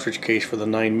the cartridge case for the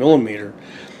 9mm.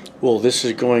 Well, this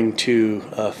is going to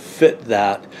fit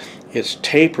that. It's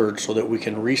tapered so that we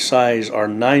can resize our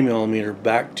 9mm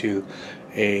back to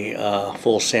a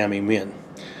full SAMI Min.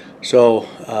 So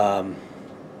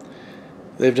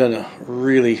they've done a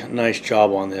really nice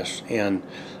job on this, and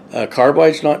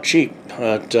carbide's not cheap,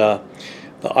 but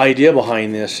the idea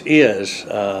behind this is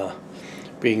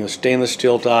being the stainless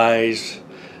steel dies,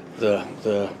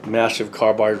 the massive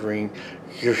carbide ring,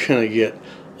 you're going to get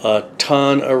a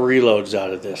ton of reloads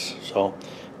out of this. So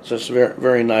it's a very,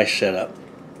 very nice setup.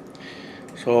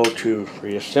 So to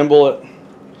reassemble it,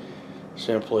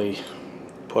 simply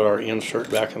put our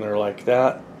insert back in there like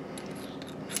that.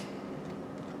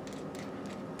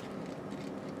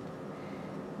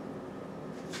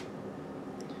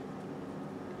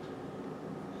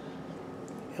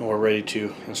 And we're ready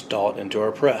to install it into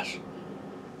our press.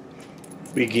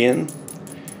 Begin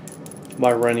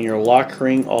by running your lock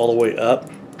ring all the way up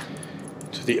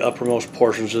to the uppermost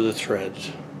portions of the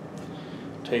threads.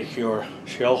 Take your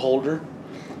shell holder,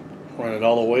 run it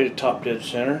all the way to top dead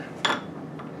center,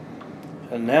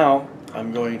 and now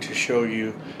I'm going to show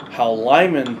you how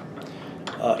Lyman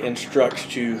instructs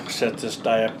to set this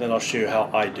die up, then I'll show you how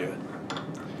I do it.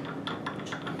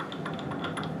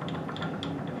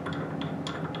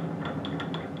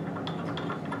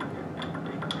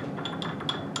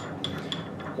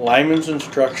 Lyman's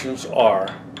instructions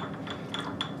are: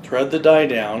 thread the die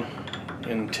down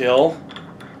until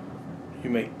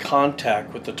you make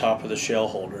contact with the top of the shell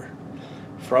holder.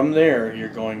 From there, you're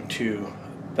going to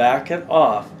back it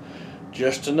off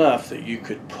just enough that you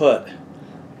could put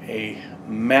a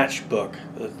matchbook,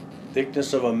 the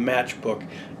thickness of a matchbook,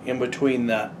 in between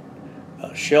that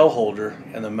shell holder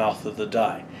and the mouth of the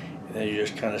die. And then you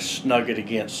just kind of snug it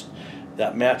against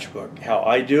that matchbook. How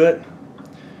I do it: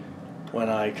 when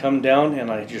I come down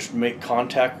and I just make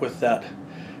contact with that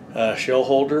shell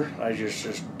holder, I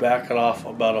just back it off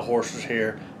about a horse's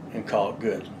hair and call it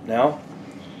good. Now,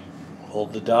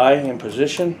 hold the die in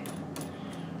position,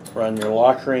 run your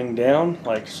lock ring down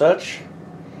like such,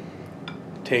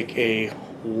 take a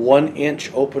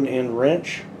 1-inch open end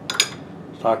wrench,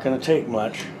 it's not going to take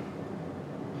much,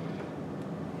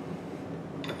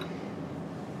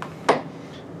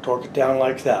 torque it down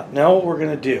like that. Now what we're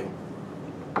going to do,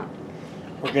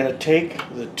 we're going to take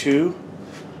the two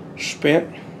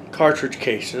spent cartridge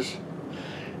cases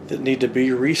that need to be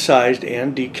resized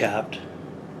and decapped.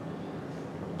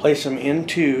 Place them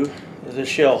into the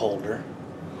shell holder.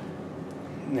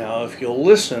 Now if you'll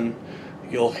listen,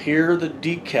 you'll hear the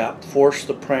decap force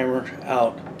the primer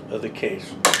out of the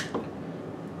case.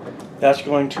 That's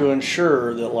going to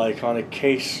ensure that, like on a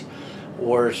case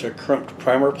where it's a crimped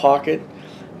primer pocket,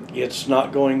 it's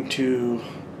not going to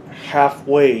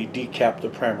halfway decap the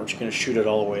primer. It's going to shoot it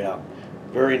all the way out.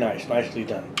 Very nice, nicely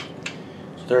done.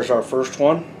 So there's our first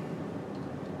one.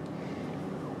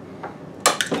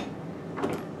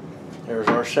 There's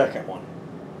our second one.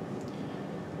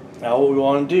 Now what we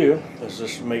want to do is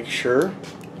just make sure,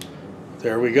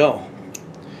 there we go.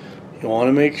 You want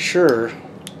to make sure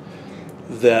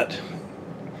that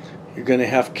you're going to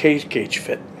have case gauge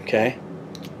fit, okay?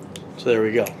 So there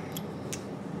we go.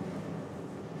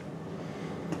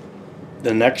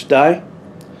 The next die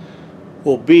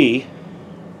will be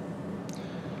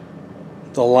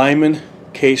the Lyman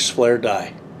case flare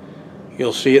die.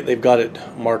 You'll see it, they've got it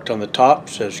marked on the top,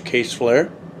 says case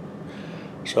flare.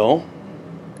 So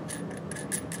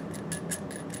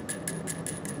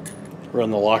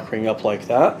run the lock ring up like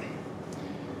that.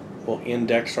 We'll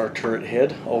index our turret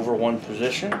head over one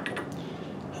position,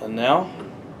 and now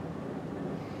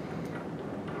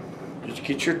just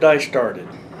get your die started.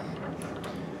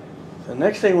 The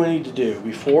next thing we need to do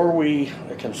before we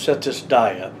can set this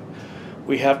die up,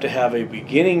 we have to have a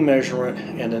beginning measurement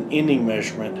and an ending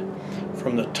measurement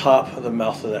from the top of the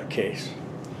mouth of that case.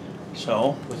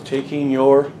 So with taking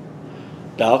your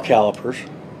dial calipers,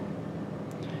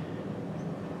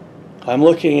 I'm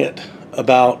looking at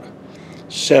about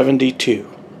 72,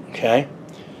 okay?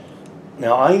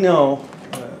 Now I know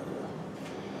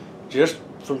just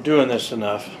from doing this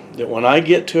enough that when I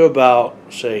get to about,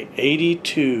 say,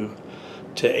 82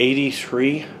 to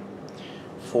 83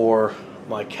 for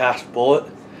my cast bullet,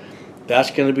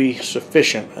 that's going to be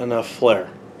sufficient enough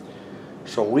flare.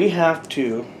 So we have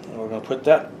to, we're going to put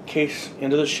that case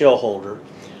into the shell holder,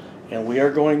 and we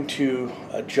are going to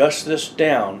adjust this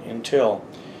down until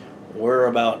we're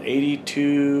about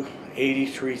 82,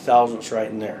 83 thousandths right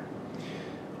in there.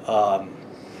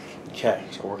 Okay,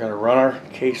 so we're going to run our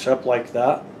case up like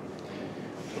that.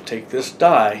 We'll take this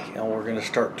die and we're going to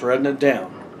start threading it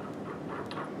down.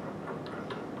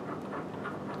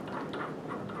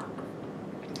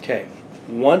 Okay,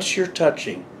 once you're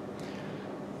touching,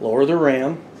 lower the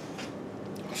ram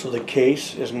so the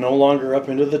case is no longer up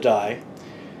into the die.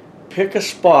 Pick a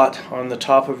spot on the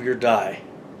top of your die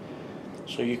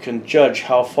so you can judge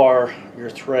how far you're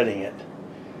threading it.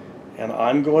 And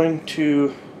I'm going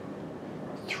to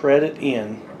thread it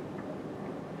in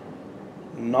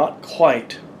not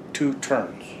quite 2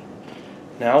 turns.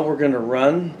 Now we're going to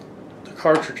run the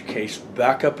cartridge case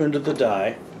back up into the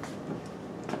die.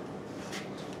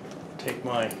 Take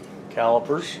my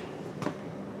calipers.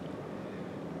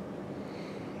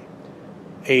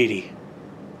 80.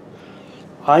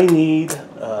 I need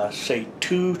say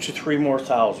 2 to 3 more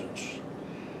thousandths.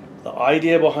 The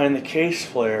idea behind the case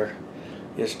flare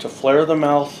is to flare the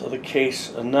mouth of the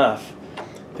case enough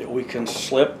that we can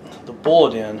slip the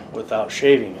bullet in without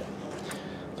shaving it.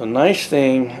 The nice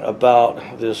thing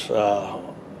about this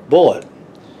bullet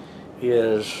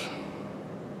is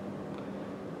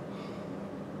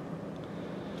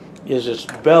it's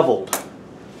beveled,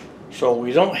 so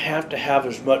we don't have to have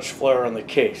as much flare on the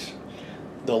case.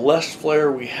 The less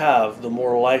flare we have, the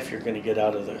more life you're going to get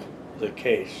out of the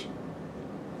case.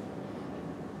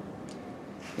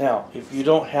 Now, if you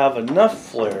don't have enough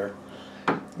flare,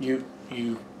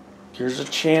 there's a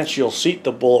chance you'll seat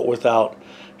the bullet without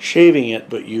shaving it,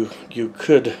 but you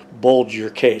could bulge your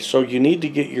case. So you need to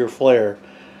get your flare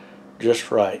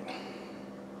just right.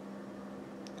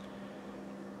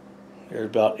 There's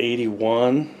about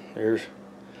 81.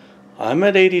 I'm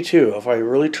at 82. If I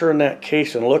really turn that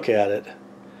case and look at it,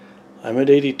 I'm at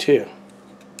 82.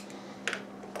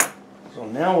 So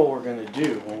now what we're going to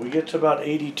do, when we get to about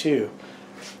 82,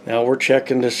 now we're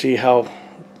checking to see how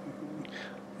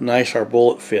nice our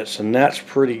bullet fits, and that's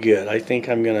pretty good. I think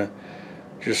I'm going to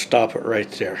just stop it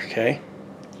right there, okay?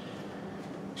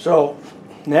 So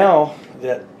now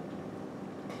that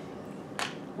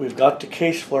we've got the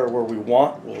case flare where we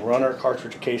want, we'll run our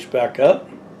cartridge case back up,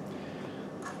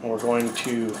 and we're going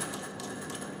to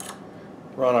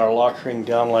run our lock ring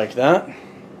down like that.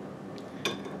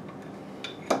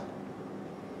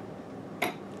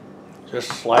 Just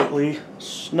slightly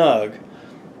snug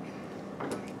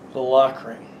the lock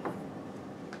ring.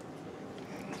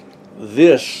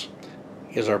 This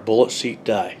is our bullet seat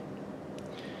die.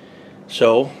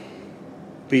 So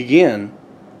begin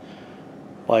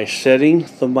by setting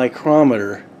the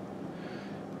micrometer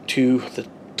to the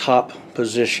top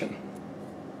position.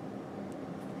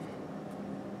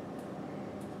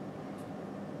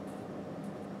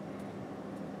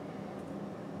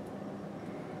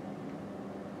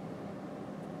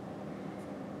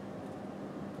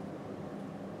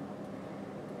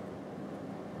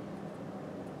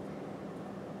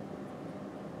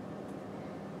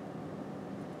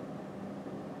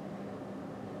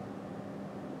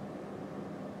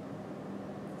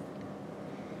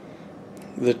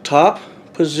 The top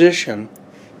position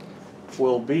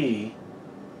will be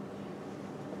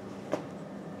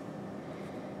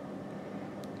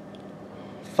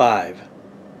five.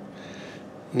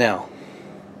 Now,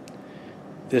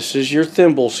 this is your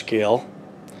thimble scale.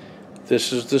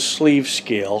 This is the sleeve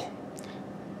scale.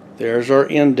 There's our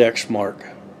index mark.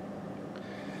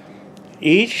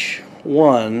 Each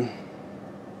one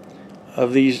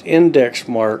of these index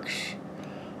marks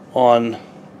on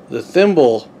the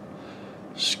thimble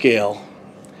scale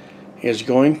is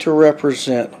going to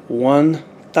represent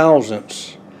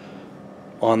 1/1000th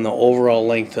on the overall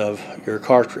length of your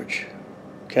cartridge.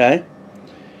 Okay?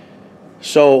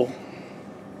 So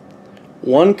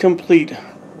one complete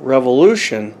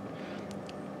revolution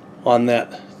on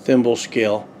that thimble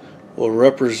scale will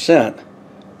represent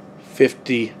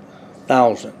 50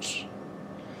 thousandths.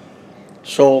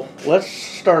 So let's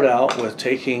start out with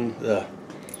taking the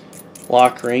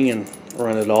lock ring and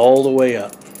run it all the way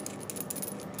up,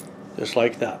 just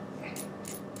like that.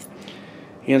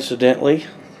 Incidentally,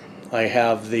 I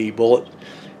have the bullet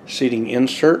seating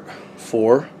insert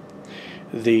for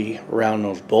the round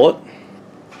nose bullet.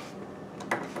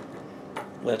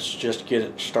 Let's just get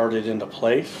it started into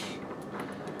place.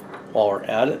 While we're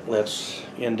at it, let's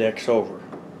index over.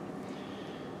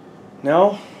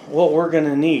 Now what we're going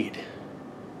to need,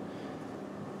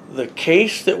 the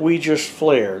case that we just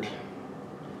flared,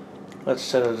 let's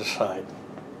set it aside.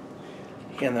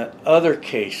 And that other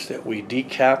case that we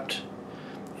decapped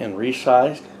and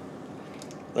resized,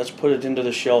 let's put it into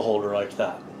the shell holder like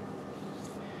that.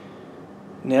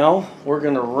 Now we're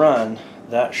going to run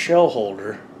that shell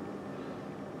holder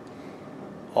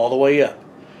all the way up.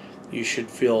 You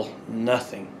should feel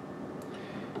nothing.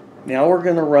 Now we're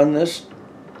going to run this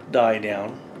die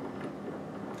down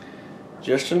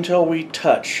just until we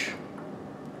touch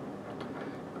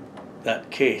that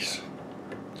case.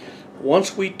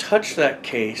 Once we touch that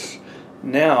case,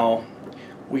 now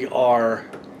we are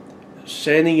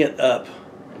setting it up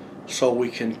so we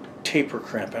can taper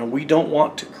crimp, and we don't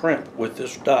want to crimp with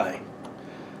this die.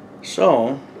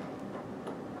 So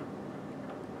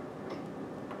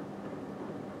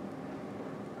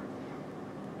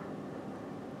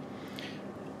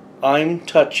I'm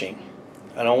touching.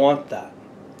 I don't want that.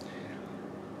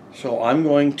 So I'm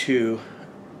going to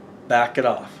back it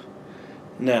off.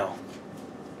 Now,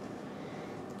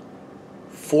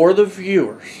 for the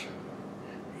viewers,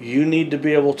 you need to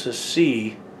be able to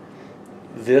see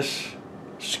this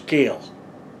scale.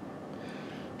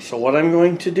 So what I'm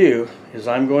going to do is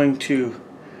I'm going to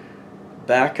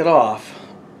back it off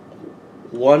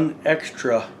one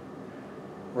extra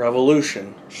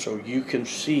revolution so you can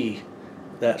see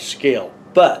that scale.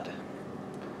 But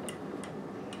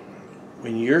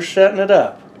when you're setting it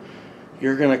up,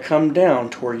 you're going to come down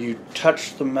to where you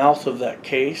touch the mouth of that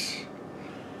case,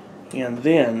 and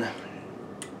then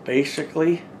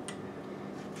basically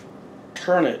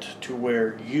turn it to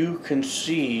where you can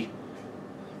see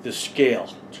the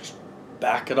scale. Just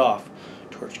back it off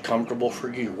to where it's comfortable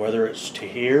for you, whether it's to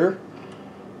here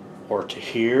or to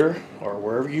here or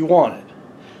wherever you want it.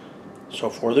 So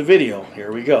for the video,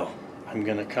 here we go. I'm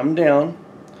going to come down,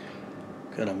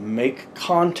 going to make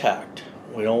contact.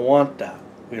 We don't want that.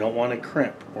 We don't want to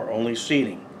crimp. We're only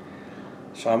seating.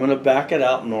 So I'm going to back it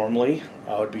out. Normally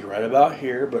I would be right about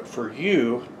here, but for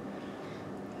you,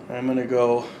 I'm going to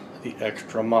go the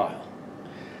extra mile.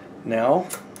 Now,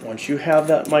 once you have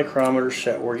that micrometer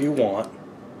set where you want,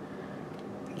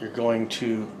 you're going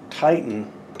to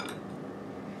tighten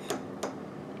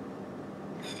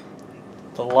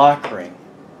the lock ring.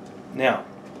 Now,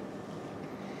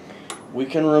 we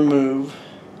can remove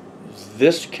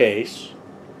this case,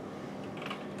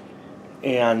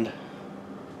 and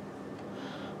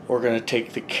we're going to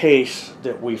take the case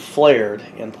that we flared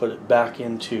and put it back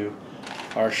into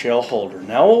our shell holder.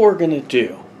 Now what we're going to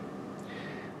do,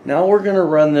 now we're going to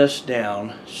run this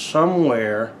down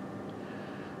somewhere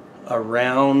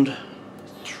around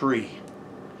 3.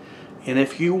 And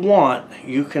if you want,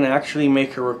 you can actually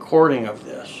make a recording of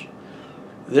this.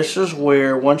 This is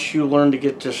where, once you learn to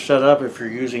get this set up, if you're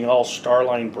using all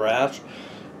Starline brass,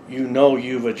 you know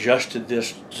you've adjusted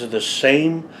this to the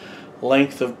same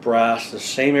length of brass, the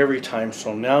same every time.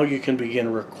 So now you can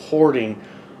begin recording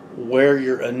where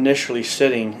you're initially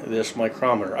setting this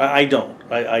micrometer. I don't.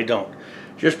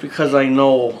 Just because I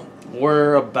know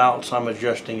whereabouts I'm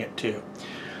adjusting it to.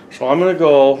 So I'm going to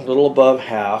go a little above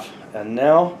half, and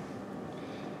now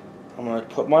I'm going to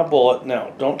put my bullet.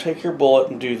 Now, don't take your bullet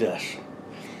and do this.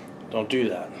 Don't do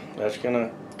that. That's going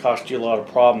to cost you a lot of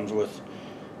problems with,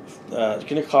 it's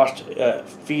going to cost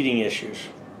feeding issues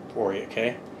for you,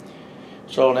 okay?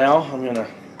 So now I'm going to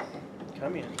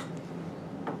come in.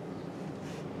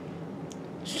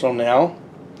 So now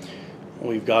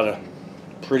we've got a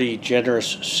pretty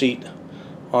generous seat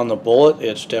on the bullet.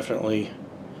 It's definitely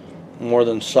more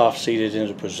than soft seated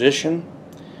into position.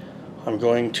 I'm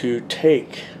going to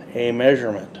take a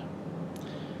measurement,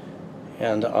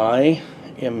 and I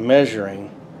am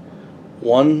measuring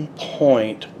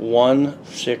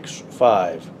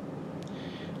 1.165.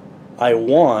 I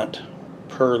want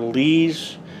per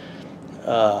Lee's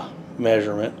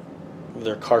measurement,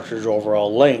 their cartridge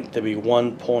overall length, to be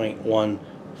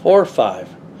 1.145.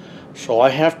 So I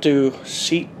have to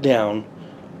seat down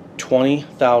 20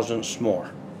 thousandths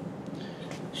more.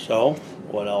 So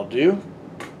what I'll do,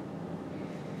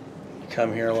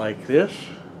 come here like this,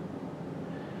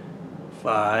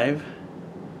 5,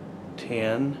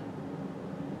 10,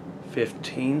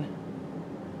 15,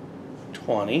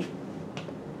 20.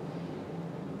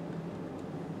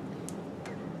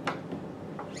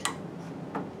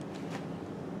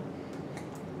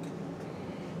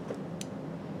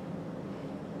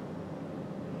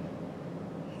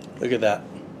 Look at that.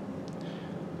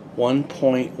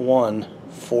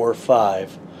 1.145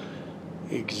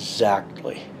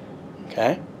 exactly.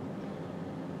 Okay?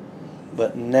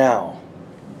 But now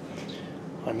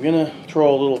I'm going to throw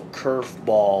a little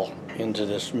curveball into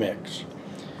this mix.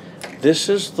 This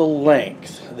is the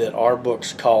length that our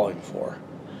book's calling for.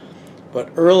 But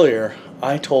earlier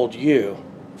I told you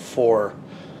for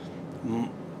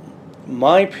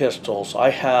my pistols I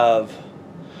have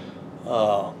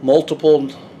multiple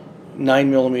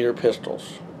 9mm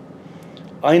pistols.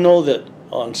 I know that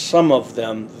on some of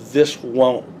them this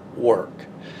won't work.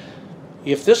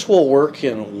 If this will work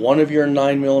in one of your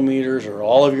 9mm or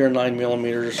all of your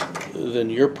 9mm,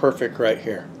 then you're perfect right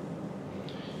here.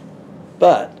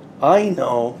 But I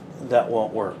know that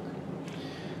won't work.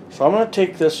 So I'm going to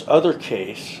take this other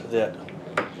case that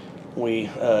we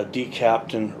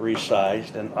decapped and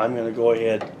resized, and I'm going to go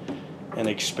ahead and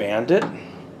expand it.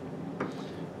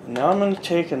 Now I'm going to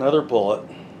take another bullet.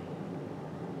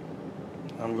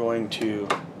 I'm going to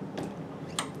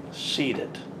seat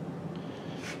it.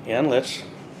 And let's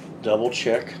double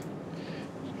check.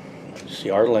 See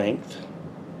our length.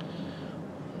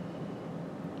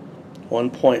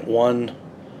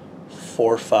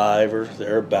 1.145 or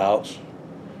thereabouts.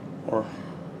 Or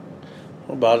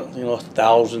about, a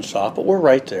thousandths off, but we're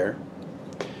right there.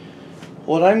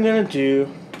 What I'm going to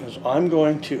do is I'm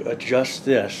going to adjust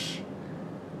this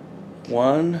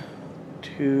 1,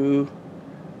 2,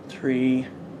 3,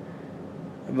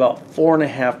 about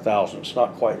 4.5 thousandths,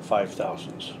 not quite 5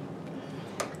 thousandths.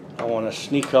 I want to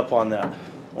sneak up on that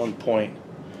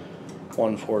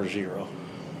 1.140.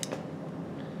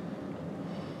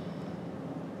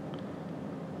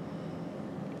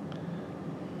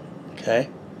 Okay,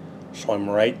 so I'm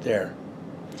right there.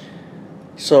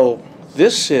 So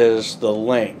this is the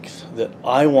length that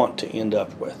I want to end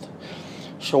up with.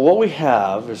 So what we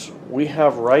have is, we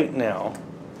have right now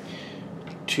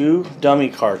 2 dummy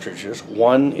cartridges.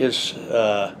 One is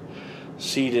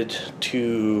seated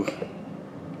to,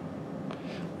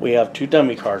 we have 2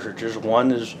 dummy cartridges.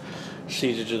 One is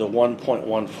seated to the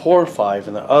 1.145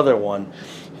 and the other one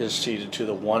is seated to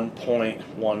the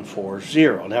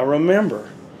 1.140. Now remember,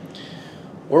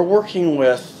 we're working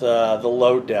with the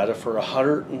load data for a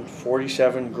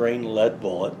 147 grain lead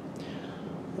bullet.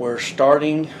 We're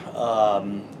starting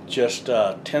just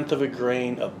a 1/10 of a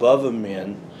grain above a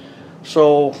min.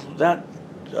 So that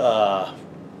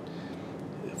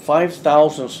 5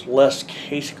 thousandths less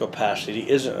case capacity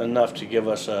isn't enough to give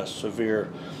us a severe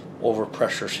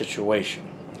overpressure situation.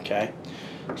 Okay,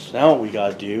 so now what we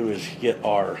got to do is get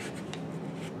our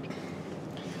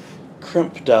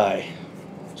crimp die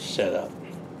set up.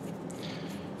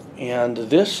 And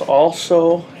this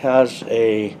also has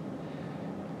a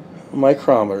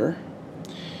micrometer.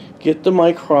 Get the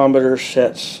micrometer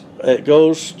sets, it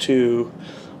goes to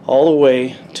all the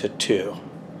way to 2.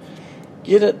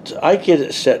 I get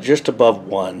it set just above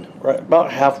 1, right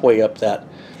about halfway up that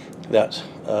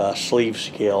sleeve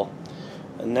scale.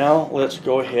 And now let's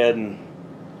go ahead and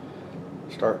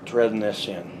start threading this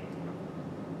in.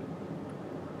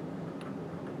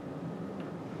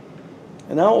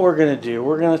 And now what we're going to do,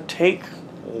 we're going to take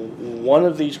one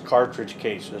of these cartridge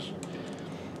cases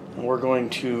And we're going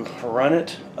to run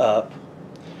it up,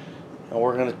 and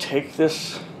we're going to take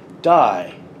this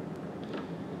die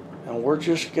and we're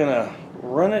just going to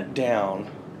run it down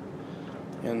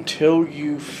until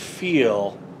you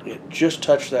feel it just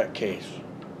touch that case.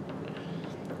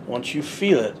 Once you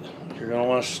feel it, you're going to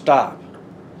want to stop.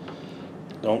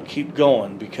 Don't keep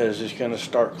going because it's going to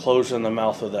start closing the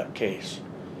mouth of that case.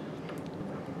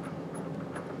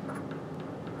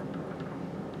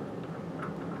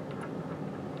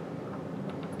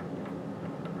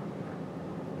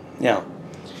 Now,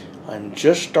 I'm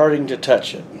just starting to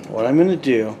touch it. What I'm going to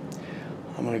do,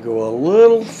 I'm going to go a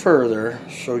little further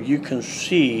so you can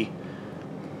see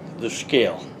the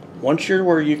scale. Once you're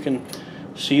where you can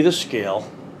see the scale,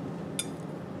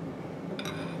 go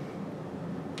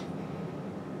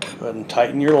ahead and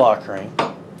tighten your lock ring.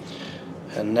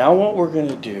 And now what we're going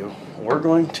to do, we're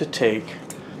going to take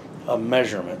a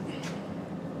measurement.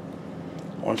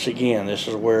 Once again, this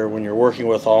is where when you're working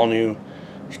with all new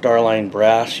Starline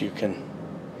brass, you can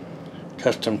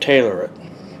custom tailor it.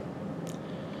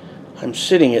 I'm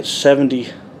sitting at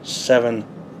 77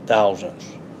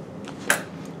 thousandths.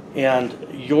 And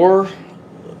yours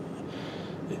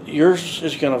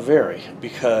is going to vary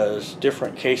because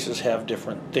different cases have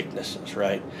different thicknesses,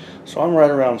 right? So I'm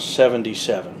right around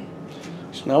 77.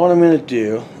 So now what I'm going to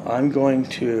do, I'm going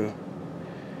to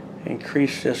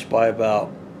increase this by about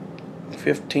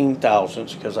 15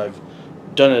 thousandths because I've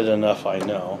done it enough, I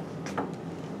know,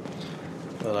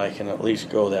 that I can at least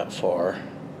go that far.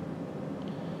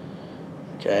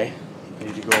 Okay, I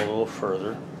need to go a little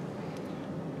further.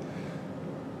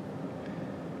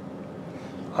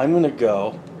 I'm going to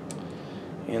go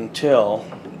until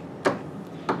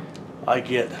I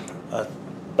get a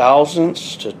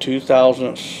thousandths to 2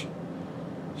 thousandths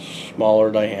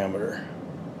smaller diameter.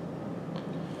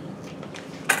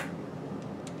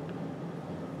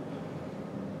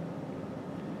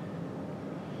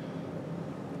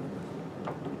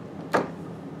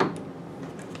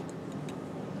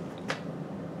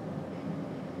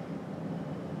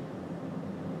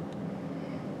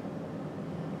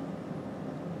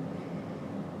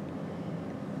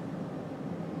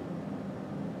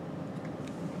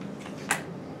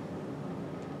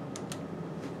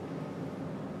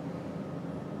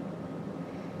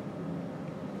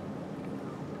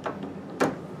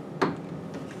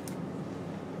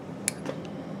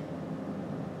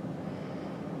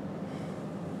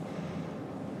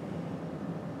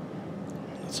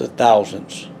 It's a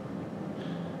thousandths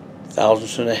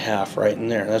and a half right in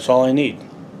there. That's all I need.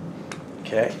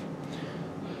 Okay.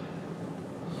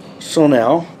 So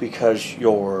now, because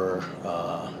your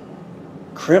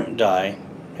crimp die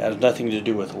has nothing to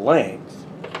do with length,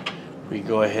 we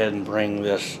go ahead and bring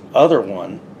this other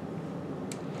one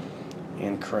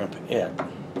and crimp it.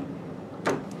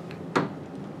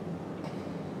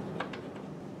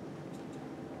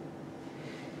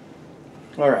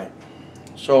 Alright,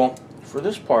 so for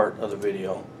this part of the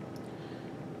video,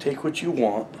 take what you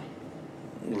want,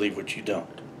 leave what you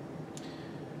don't.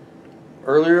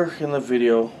 Earlier in the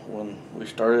video, when we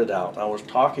started out, I was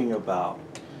talking about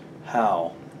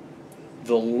how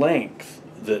the length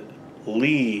that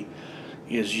Lee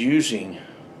is using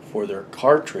for their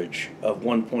cartridge of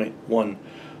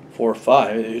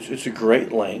 1.145, it's a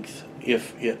great length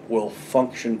if it will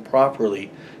function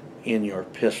properly in your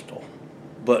pistol.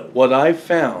 But what I've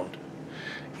found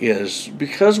is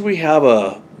because we have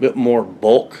a bit more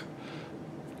bulk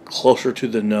closer to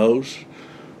the nose,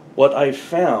 what I've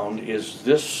found is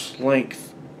this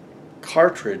length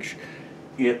cartridge,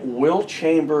 it will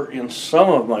chamber in some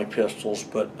of my pistols,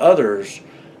 but others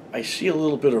I see a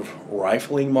little bit of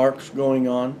rifling marks going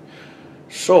on.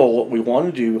 So what we want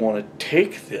to do, we want to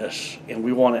take this and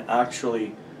we want to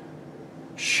actually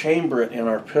chamber it in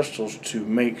our pistols to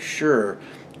make sure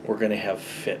we're going to have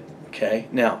fit. Okay,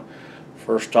 now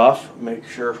first off, make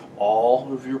sure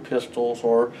all of your pistols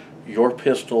or your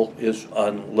pistol is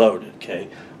unloaded. Okay,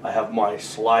 I have my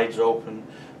slides open,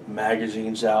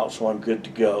 magazines out, so I'm good to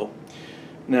go.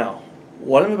 Now,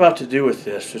 what I'm about to do with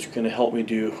this is going to help me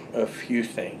do a few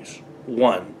things.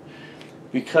 One,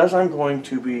 because I'm going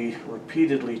to be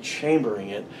repeatedly chambering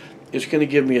it, it's going to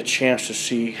give me a chance to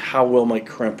see how well my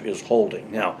crimp is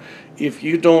holding. Now, if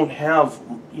you don't have,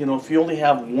 if you only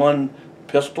have one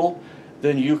pistol,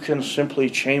 then you can simply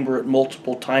chamber it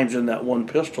multiple times in that one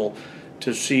pistol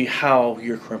to see how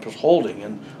your crimp is holding.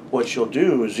 And what you'll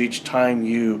do is each time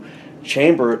you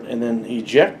chamber it and then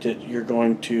eject it, you're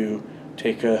going to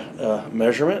take a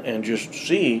measurement and just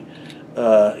see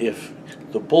if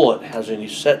the bullet has any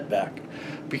setback.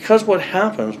 Because what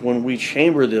happens when we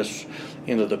chamber this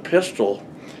into the pistol,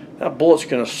 that bullet's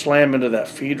going to slam into that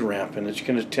feed ramp, and it's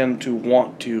going to tend to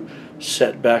want to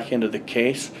set back into the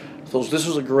case. So this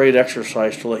is a great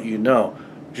exercise to let you know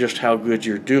just how good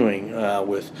you're doing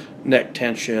with neck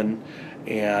tension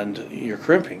and your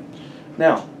crimping.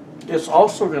 Now, it's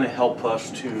also going to help us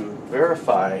to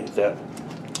verify that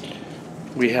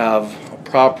we have a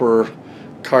proper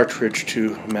cartridge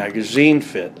to magazine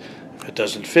fit. If it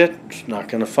doesn't fit, it's not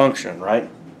going to function, right?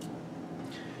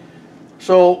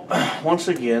 So once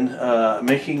again,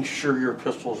 making sure your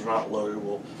pistol is not loaded.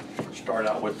 We'll start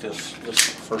out with this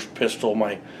first pistol,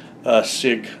 my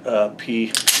SIG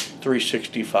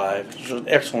P365. It's an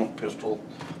excellent pistol.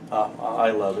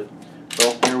 I love it.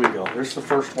 So here we go. Here's the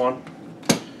first one.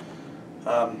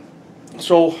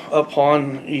 So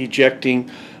upon ejecting,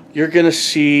 you're going to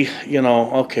see, you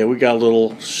know, okay, we got a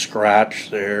little scratch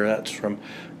there. That's from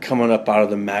coming up out of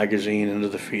the magazine into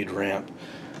the feed ramp.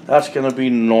 That's going to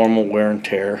be normal wear and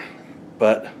tear,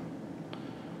 but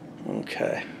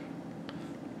okay,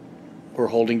 we're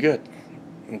holding good,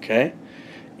 okay,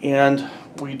 and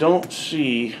we don't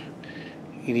see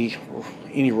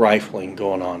any rifling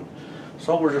going on.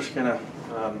 So we're just going to,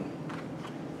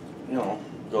 you know,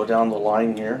 go down the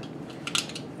line here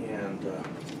and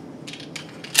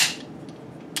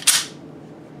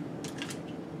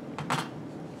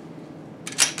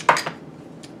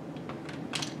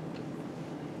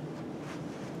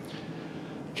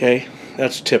okay,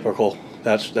 that's typical.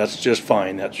 That's just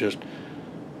fine. That's just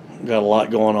got a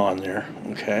lot going on there.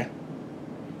 Okay.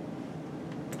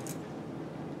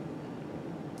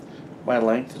 My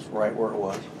length is right where it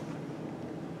was.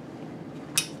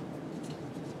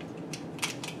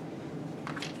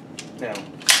 Now,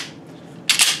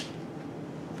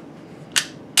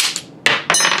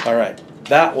 all right,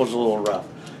 that was a little rough,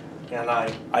 and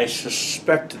I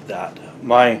suspected that.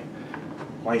 My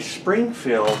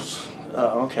Springfields.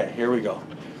 Okay, here we go.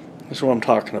 This is what I'm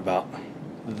talking about.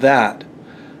 That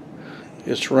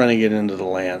is running it into the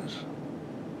lands.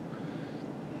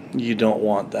 You don't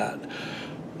want that.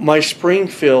 My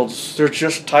Springfields, they're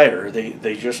just tighter.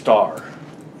 They just are.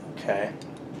 Okay.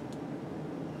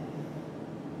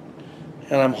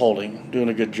 And I'm holding, doing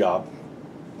a good job.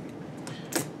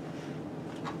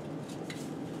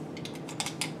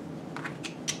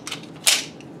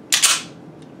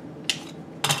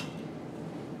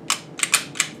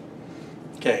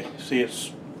 Okay, see,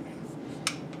 it's,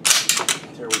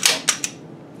 there we go.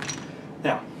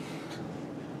 Now,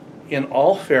 in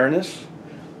all fairness,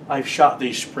 I've shot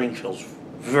these Springfields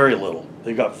very little.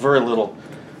 They've got very little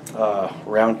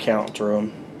round count through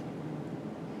them.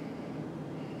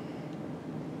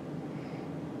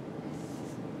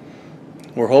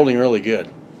 We're holding really good.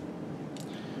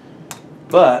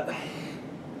 But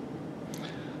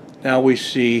now we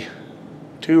see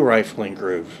two rifling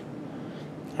grooves.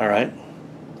 All right.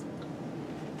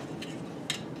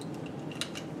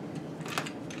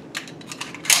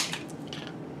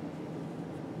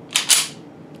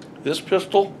 This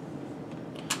pistol,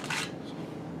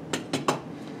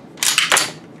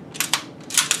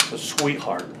 a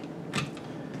sweetheart.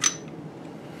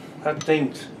 That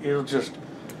thing, it'll just,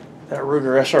 that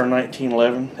Ruger SR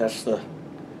 1911, that's the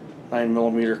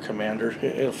 9mm Commander,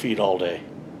 it'll feed all day.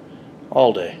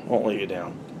 All day, won't let you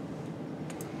down.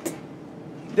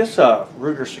 This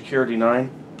Ruger Security 9,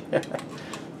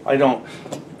 I don't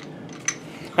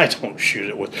shoot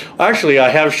it with, actually I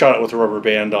have shot it with a rubber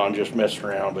band on, just messing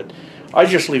around, but I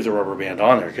just leave the rubber band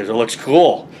on there because it looks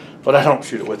cool, but I don't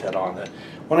shoot it with that on.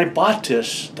 When I bought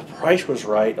this, the price was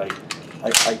right.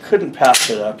 I couldn't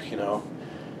pass it up, you know,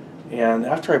 and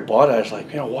after I bought it, I was like,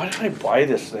 you know, why did I buy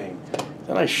this thing?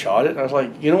 Then I shot it, and I was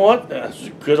like, you know what, it's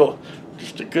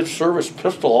just a good service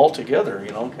pistol altogether,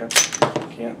 you know,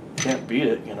 can't beat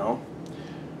it, you know.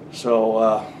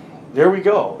 So there we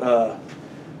go.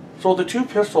 So the two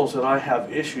pistols that I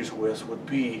have issues with would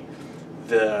be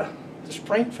the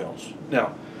Springfields.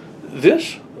 Now,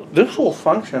 this will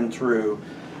function through,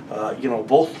 you know,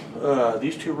 both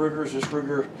these two Rugers, this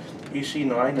Ruger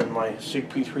EC9 and my SIG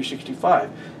P365.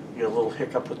 You get a little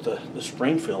hiccup with the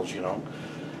Springfields, you know.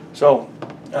 So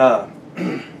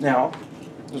now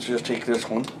let's just take this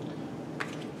one.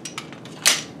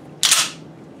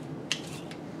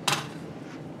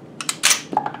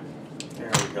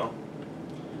 There we go.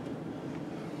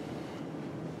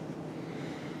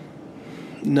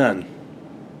 None.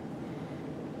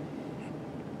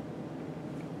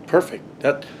 Perfect.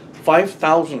 That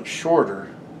 5,000 shorter.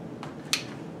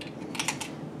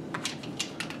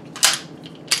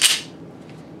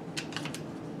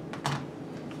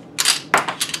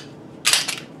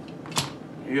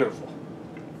 Beautiful.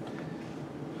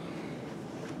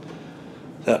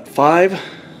 That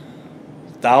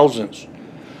thousandths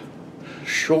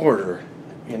shorter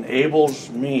enables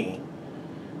me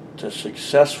to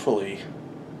successfully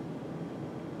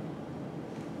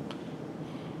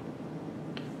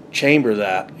chamber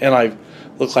that, and I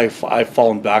look like I've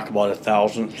fallen back about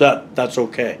 1,000. That's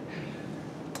okay.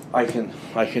 I can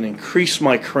increase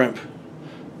my crimp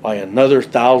by another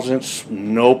thousandths,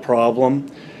 no problem.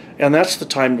 And that's the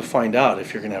time to find out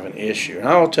if you're going to have an issue. And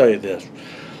I'll tell you this,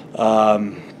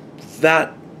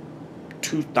 that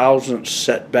 2,000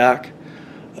 setback,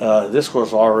 this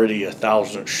was already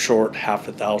 1,000 short, half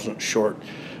a thousand short.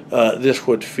 This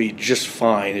would feed just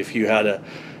fine if you had a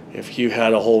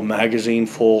whole magazine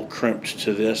full crimped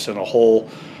to this and a whole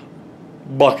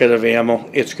bucket of ammo.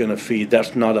 It's going to feed.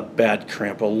 That's not a bad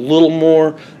crimp. A little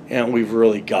more, and we've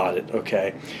really got it.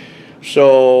 Okay.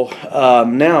 So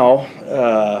now,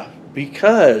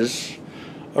 because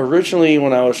originally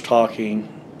when I was talking,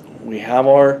 we have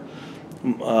our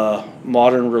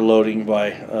modern reloading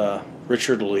by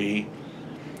Richard Lee.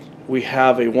 We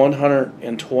have a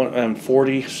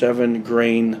 147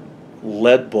 grain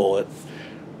lead bullet.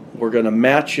 We're going to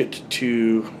match it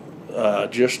to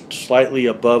just slightly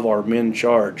above our min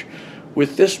charge.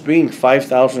 With this being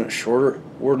 5,000 shorter,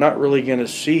 we're not really going to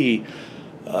see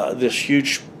this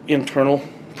huge internal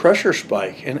pressure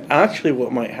spike. And actually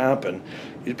what might happen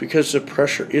is, because the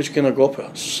pressure is going to go up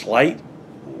a slight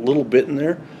little bit in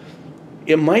there,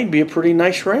 it might be a pretty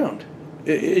nice round.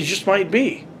 It just might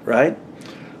be, right?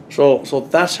 So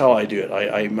that's how I do it.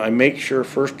 I make sure,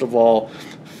 first of all,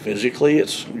 physically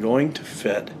it's going to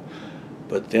fit,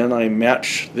 but then I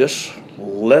match this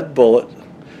lead bullet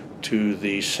to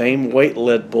the same weight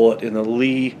lead bullet in the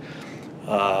Lee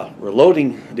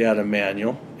reloading data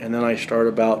manual, and then I start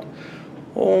about,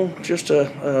 just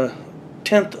a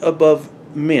tenth above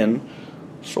min.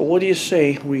 So what do you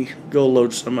say we go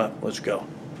load some up? Let's go.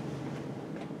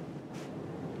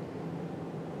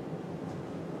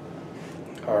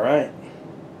 All right.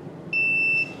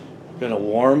 Gonna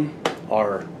warm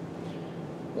our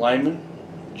Lyman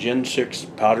Gen 6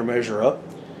 powder measure up.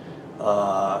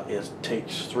 It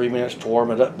takes 3 minutes to warm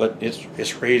it up, but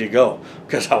it's ready to go,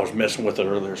 because I was messing with it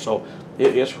earlier. So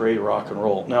it's ready to rock and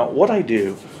roll. Now what I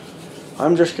do,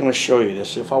 I'm just going to show you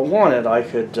this. If I wanted, I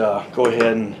could go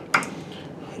ahead and,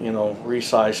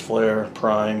 resize, flare,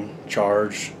 prime,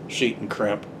 charge, seat, and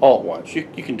crimp all at once. You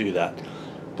can do that.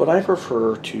 But I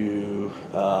prefer to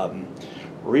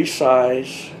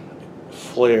resize,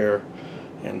 flare,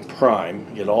 and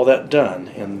prime, get all that done,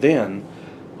 and then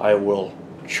I will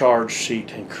charge,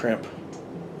 seat, and crimp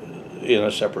in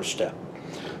a separate step.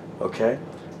 Okay,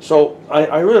 so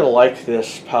I really like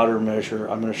this powder measure.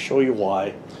 I'm going to show you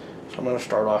why. So I'm going to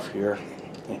start off here.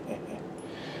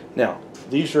 Now,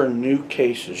 these are new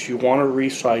cases. You want to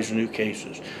resize new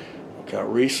cases. Okay,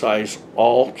 resize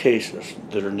all cases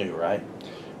that are new, right?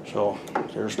 So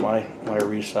there's my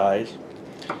resize.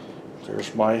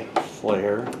 There's my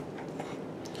flare.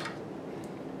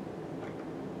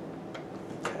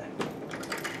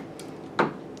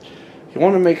 You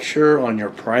want to make sure on your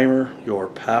primer, your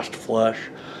past flush,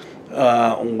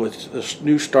 with this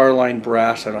new Starline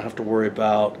brass, I don't have to worry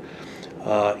about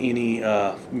any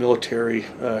military,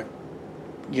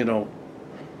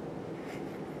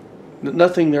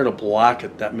 nothing there to block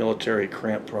it, that military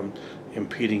crimp from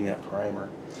impeding that primer.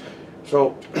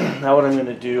 So now what I'm going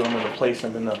to do, I'm going to place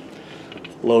them in the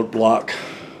load block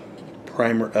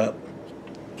primer up.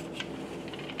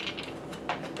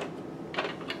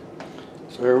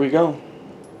 So there we go.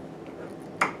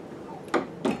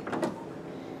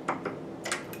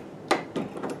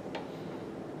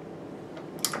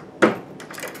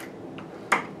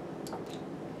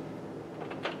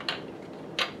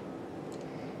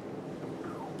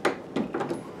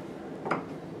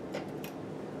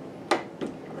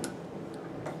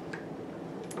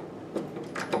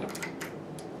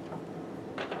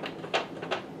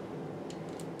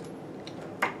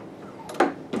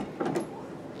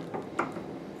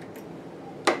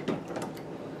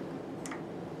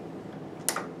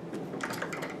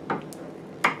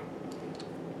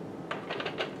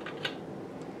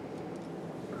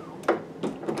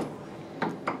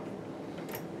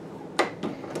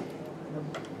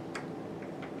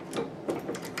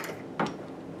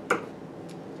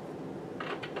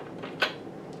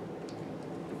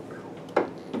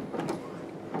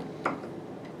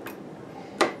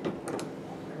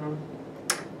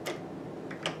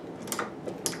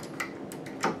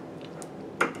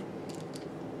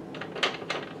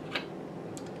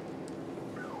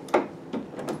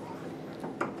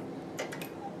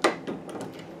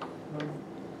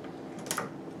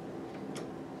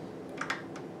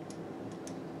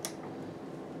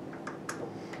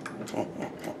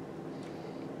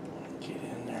 Get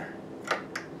in there.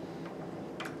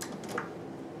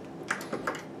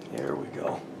 There we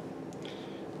go.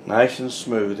 Nice and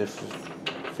smooth. If you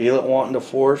feel it wanting to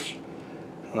force,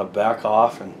 I'm going to back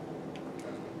off and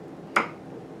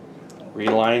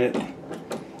reline it,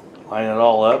 line it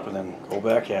all up, and then go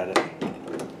back at it.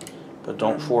 But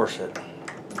don't force it.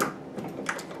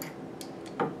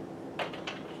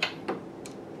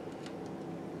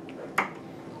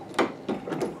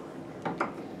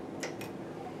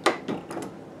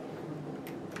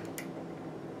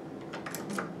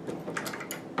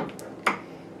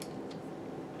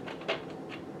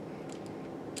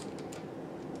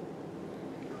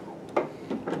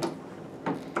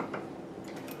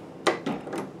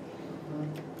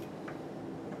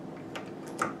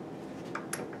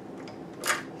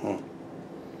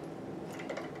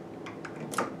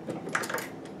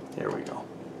 There we go.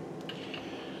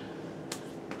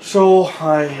 So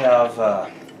I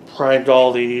have primed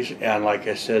all these, and like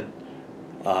I said,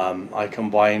 I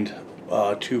combined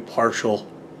 2 partial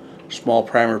small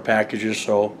primer packages,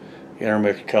 so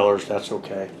intermixed colors, that's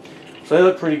okay. So they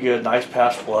look pretty good, nice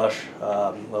pass flush,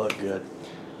 they look good.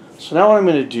 So now what I'm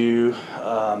going to do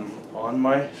on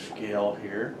my scale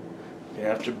here, you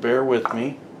have to bear with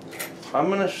me, I'm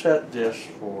going to set this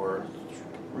for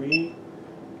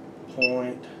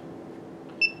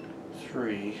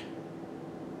 3.3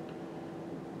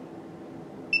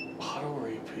 auto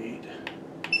repeat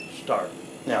start.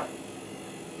 Now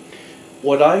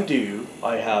what I do,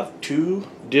 I have 2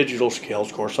 digital scales.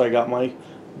 Of course I got my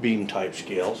beam type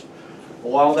scales.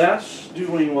 While that's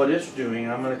doing what it's doing,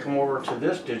 I'm going to come over to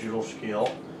this digital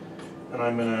scale and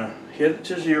I'm going to hit it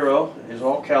to 0. It's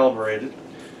all calibrated.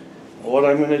 What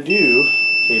I'm going to do,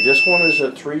 okay, this one is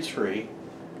at 3.3.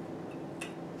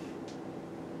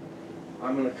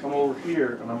 I'm going to come over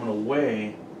here and I'm going to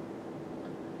weigh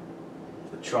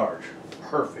the charge.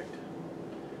 Perfect.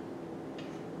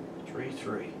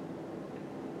 3.3.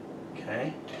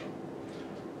 Okay.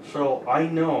 So I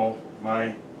know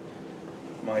my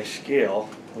scale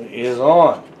is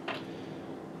on.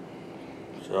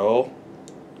 So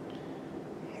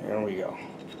there we go.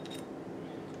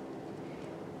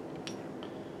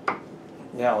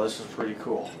 Now this is pretty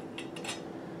cool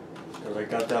because I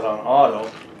got that on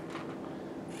auto.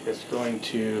 It's going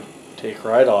to take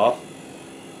right off.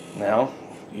 Now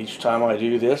each time I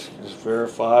do this, just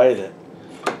verify that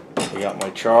I got my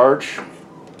charge.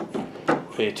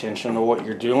 Pay attention to what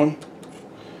you're doing.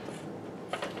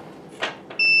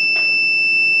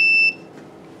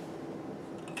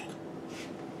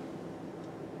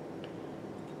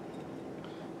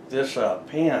 This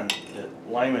pan that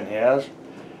Lyman has,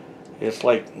 it's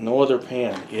like no other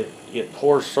pan. It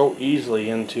pours so easily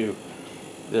into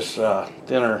this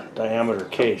thinner diameter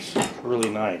case. It's really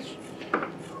nice.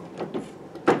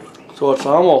 So it's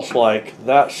almost like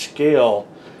that scale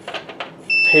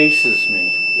paces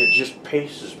me. It just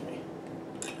paces me.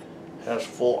 It has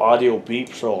full audio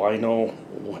beep, so I know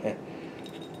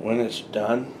when it's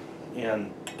done.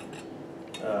 And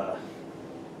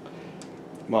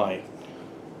my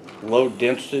low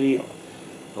density,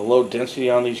 the low density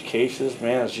on these cases,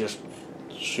 man, is just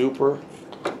super.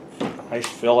 Nice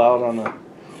fill out on the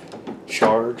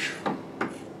charge.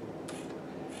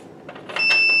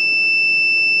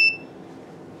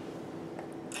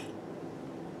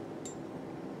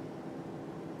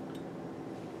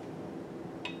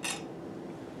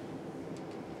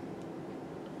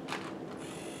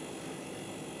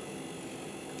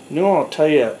 You know, I'll tell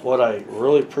you what I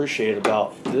really appreciate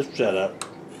about this setup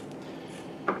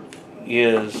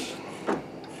is,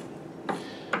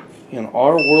 in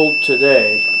our world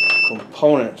today,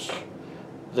 components,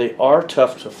 they are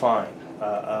tough to find.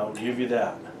 I'll give you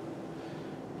that.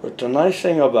 But the nice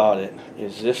thing about it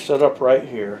is this setup right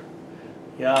here.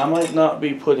 Yeah, I might not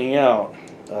be putting out,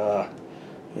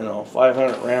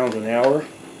 500 rounds an hour,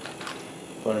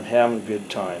 but I'm having a good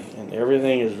time, and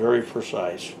everything is very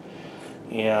precise.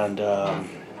 And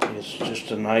it's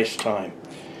just a nice time.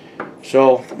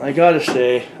 So I gotta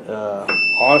say,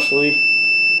 honestly,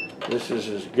 this is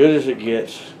as good as it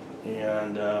gets,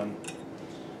 and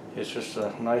it's just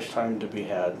a nice time to be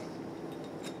had.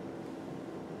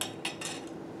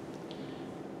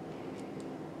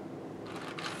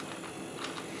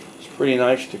 It's pretty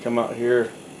nice to come out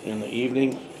here in the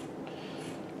evening,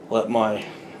 let my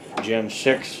Gen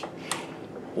 6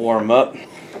 warm up,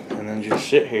 and then just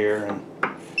sit here and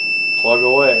plug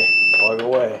away.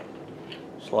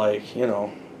 It's like,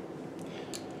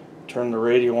 turn the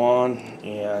radio on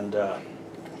and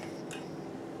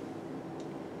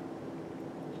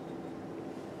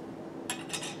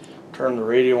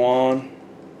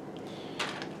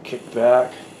kick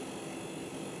back.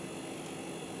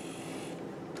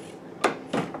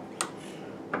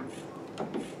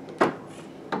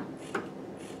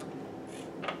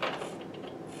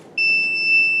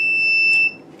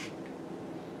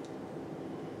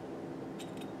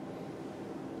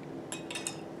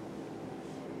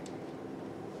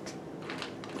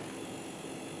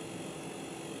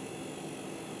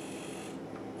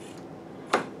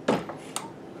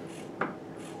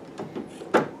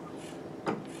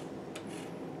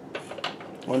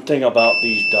 One thing about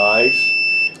these dies,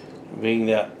 being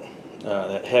that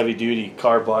that heavy-duty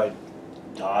carbide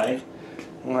die,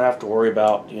 you don't have to worry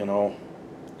about, you know,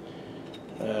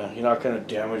 you're not going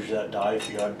to damage that die if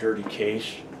you got a dirty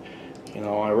case. You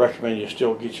know, I recommend you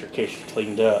still get your case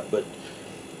cleaned up, but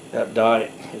that die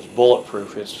is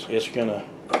bulletproof. It's gonna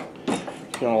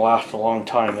last a long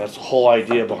time. That's the whole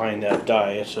idea behind that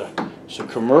die. It's a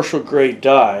commercial grade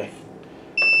die.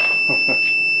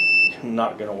 I'm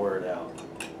not gonna wear it out.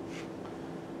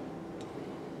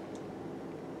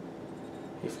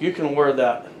 If you can wear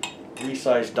that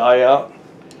resized die out,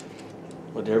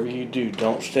 whatever you do,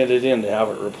 don't send it in to have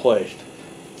it replaced.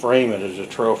 Frame it as a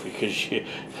trophy, because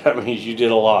that means you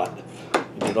did a lot.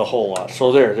 You did a whole lot.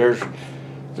 So there's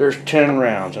 10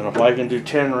 rounds, and if I can do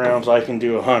 10 rounds, I can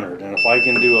do 100, and if I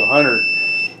can do 100,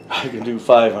 I can do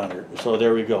 500. So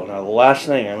there we go. Now the last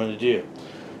thing I'm going to do,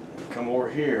 come over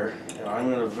here, and I'm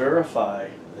going to verify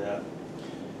that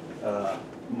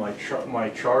my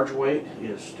charge weight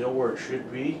is still where it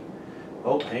should be.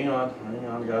 Oh, hang on,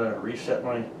 gotta reset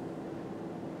my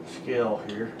scale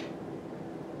here.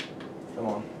 Come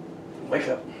on, wake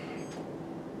up.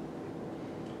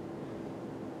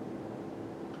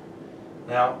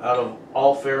 Now, out of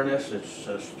all fairness, it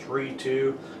says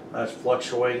 3.2. That's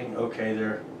fluctuating. Okay,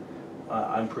 there.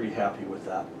 I'm pretty happy with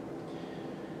that.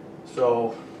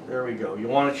 So there we go. You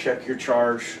want to check your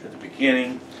charge at the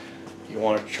beginning. You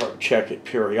want to check it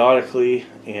periodically,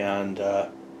 and the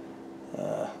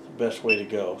best way to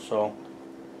go. So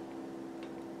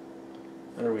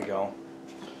there we go.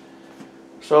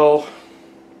 So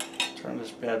turn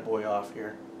this bad boy off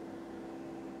here.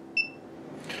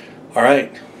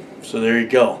 Alright, so there you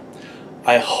go.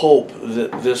 I hope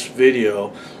that this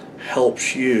video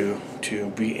helps you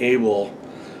to be able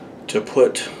to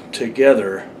put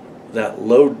together that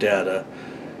load data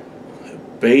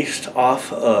based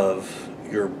off of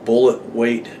your bullet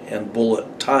weight and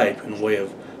bullet type in way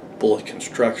of bullet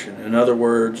construction. In other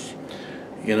words,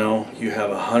 you know, you have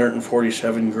a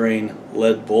 147 grain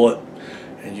lead bullet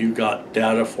and you got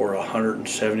data for a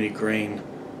 170 grain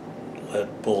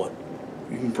lead bullet.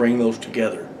 You can bring those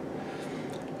together.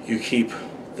 You keep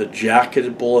the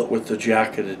jacketed bullet with the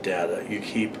jacketed data. You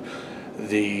keep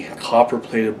the copper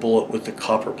plated bullet with the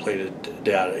copper plated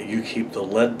data. You keep the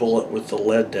lead bullet with the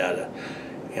lead data.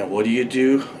 And what do?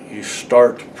 You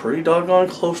start pretty doggone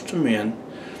close to min,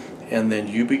 and then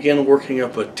you begin working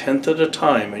up a tenth at a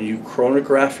time, and you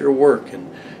chronograph your work,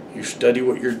 and you study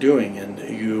what you're doing, and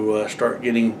you start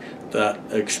getting that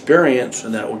experience,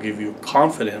 and that will give you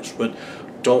confidence. But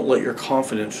don't let your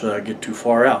confidence get too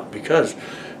far out, because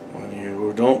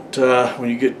when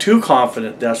you get too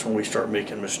confident, that's when we start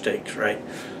making mistakes, right?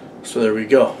 So there we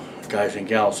go, guys and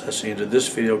gals. That's the end of this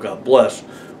video. God bless.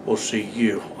 We'll see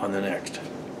you on the next.